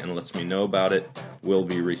rating and lets me know about it will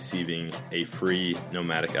be receiving a free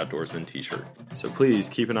Nomadic Outdoorsman t-shirt. So please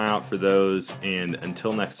keep an eye out for those, and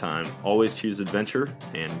until next time, always choose adventure,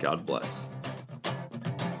 and God bless.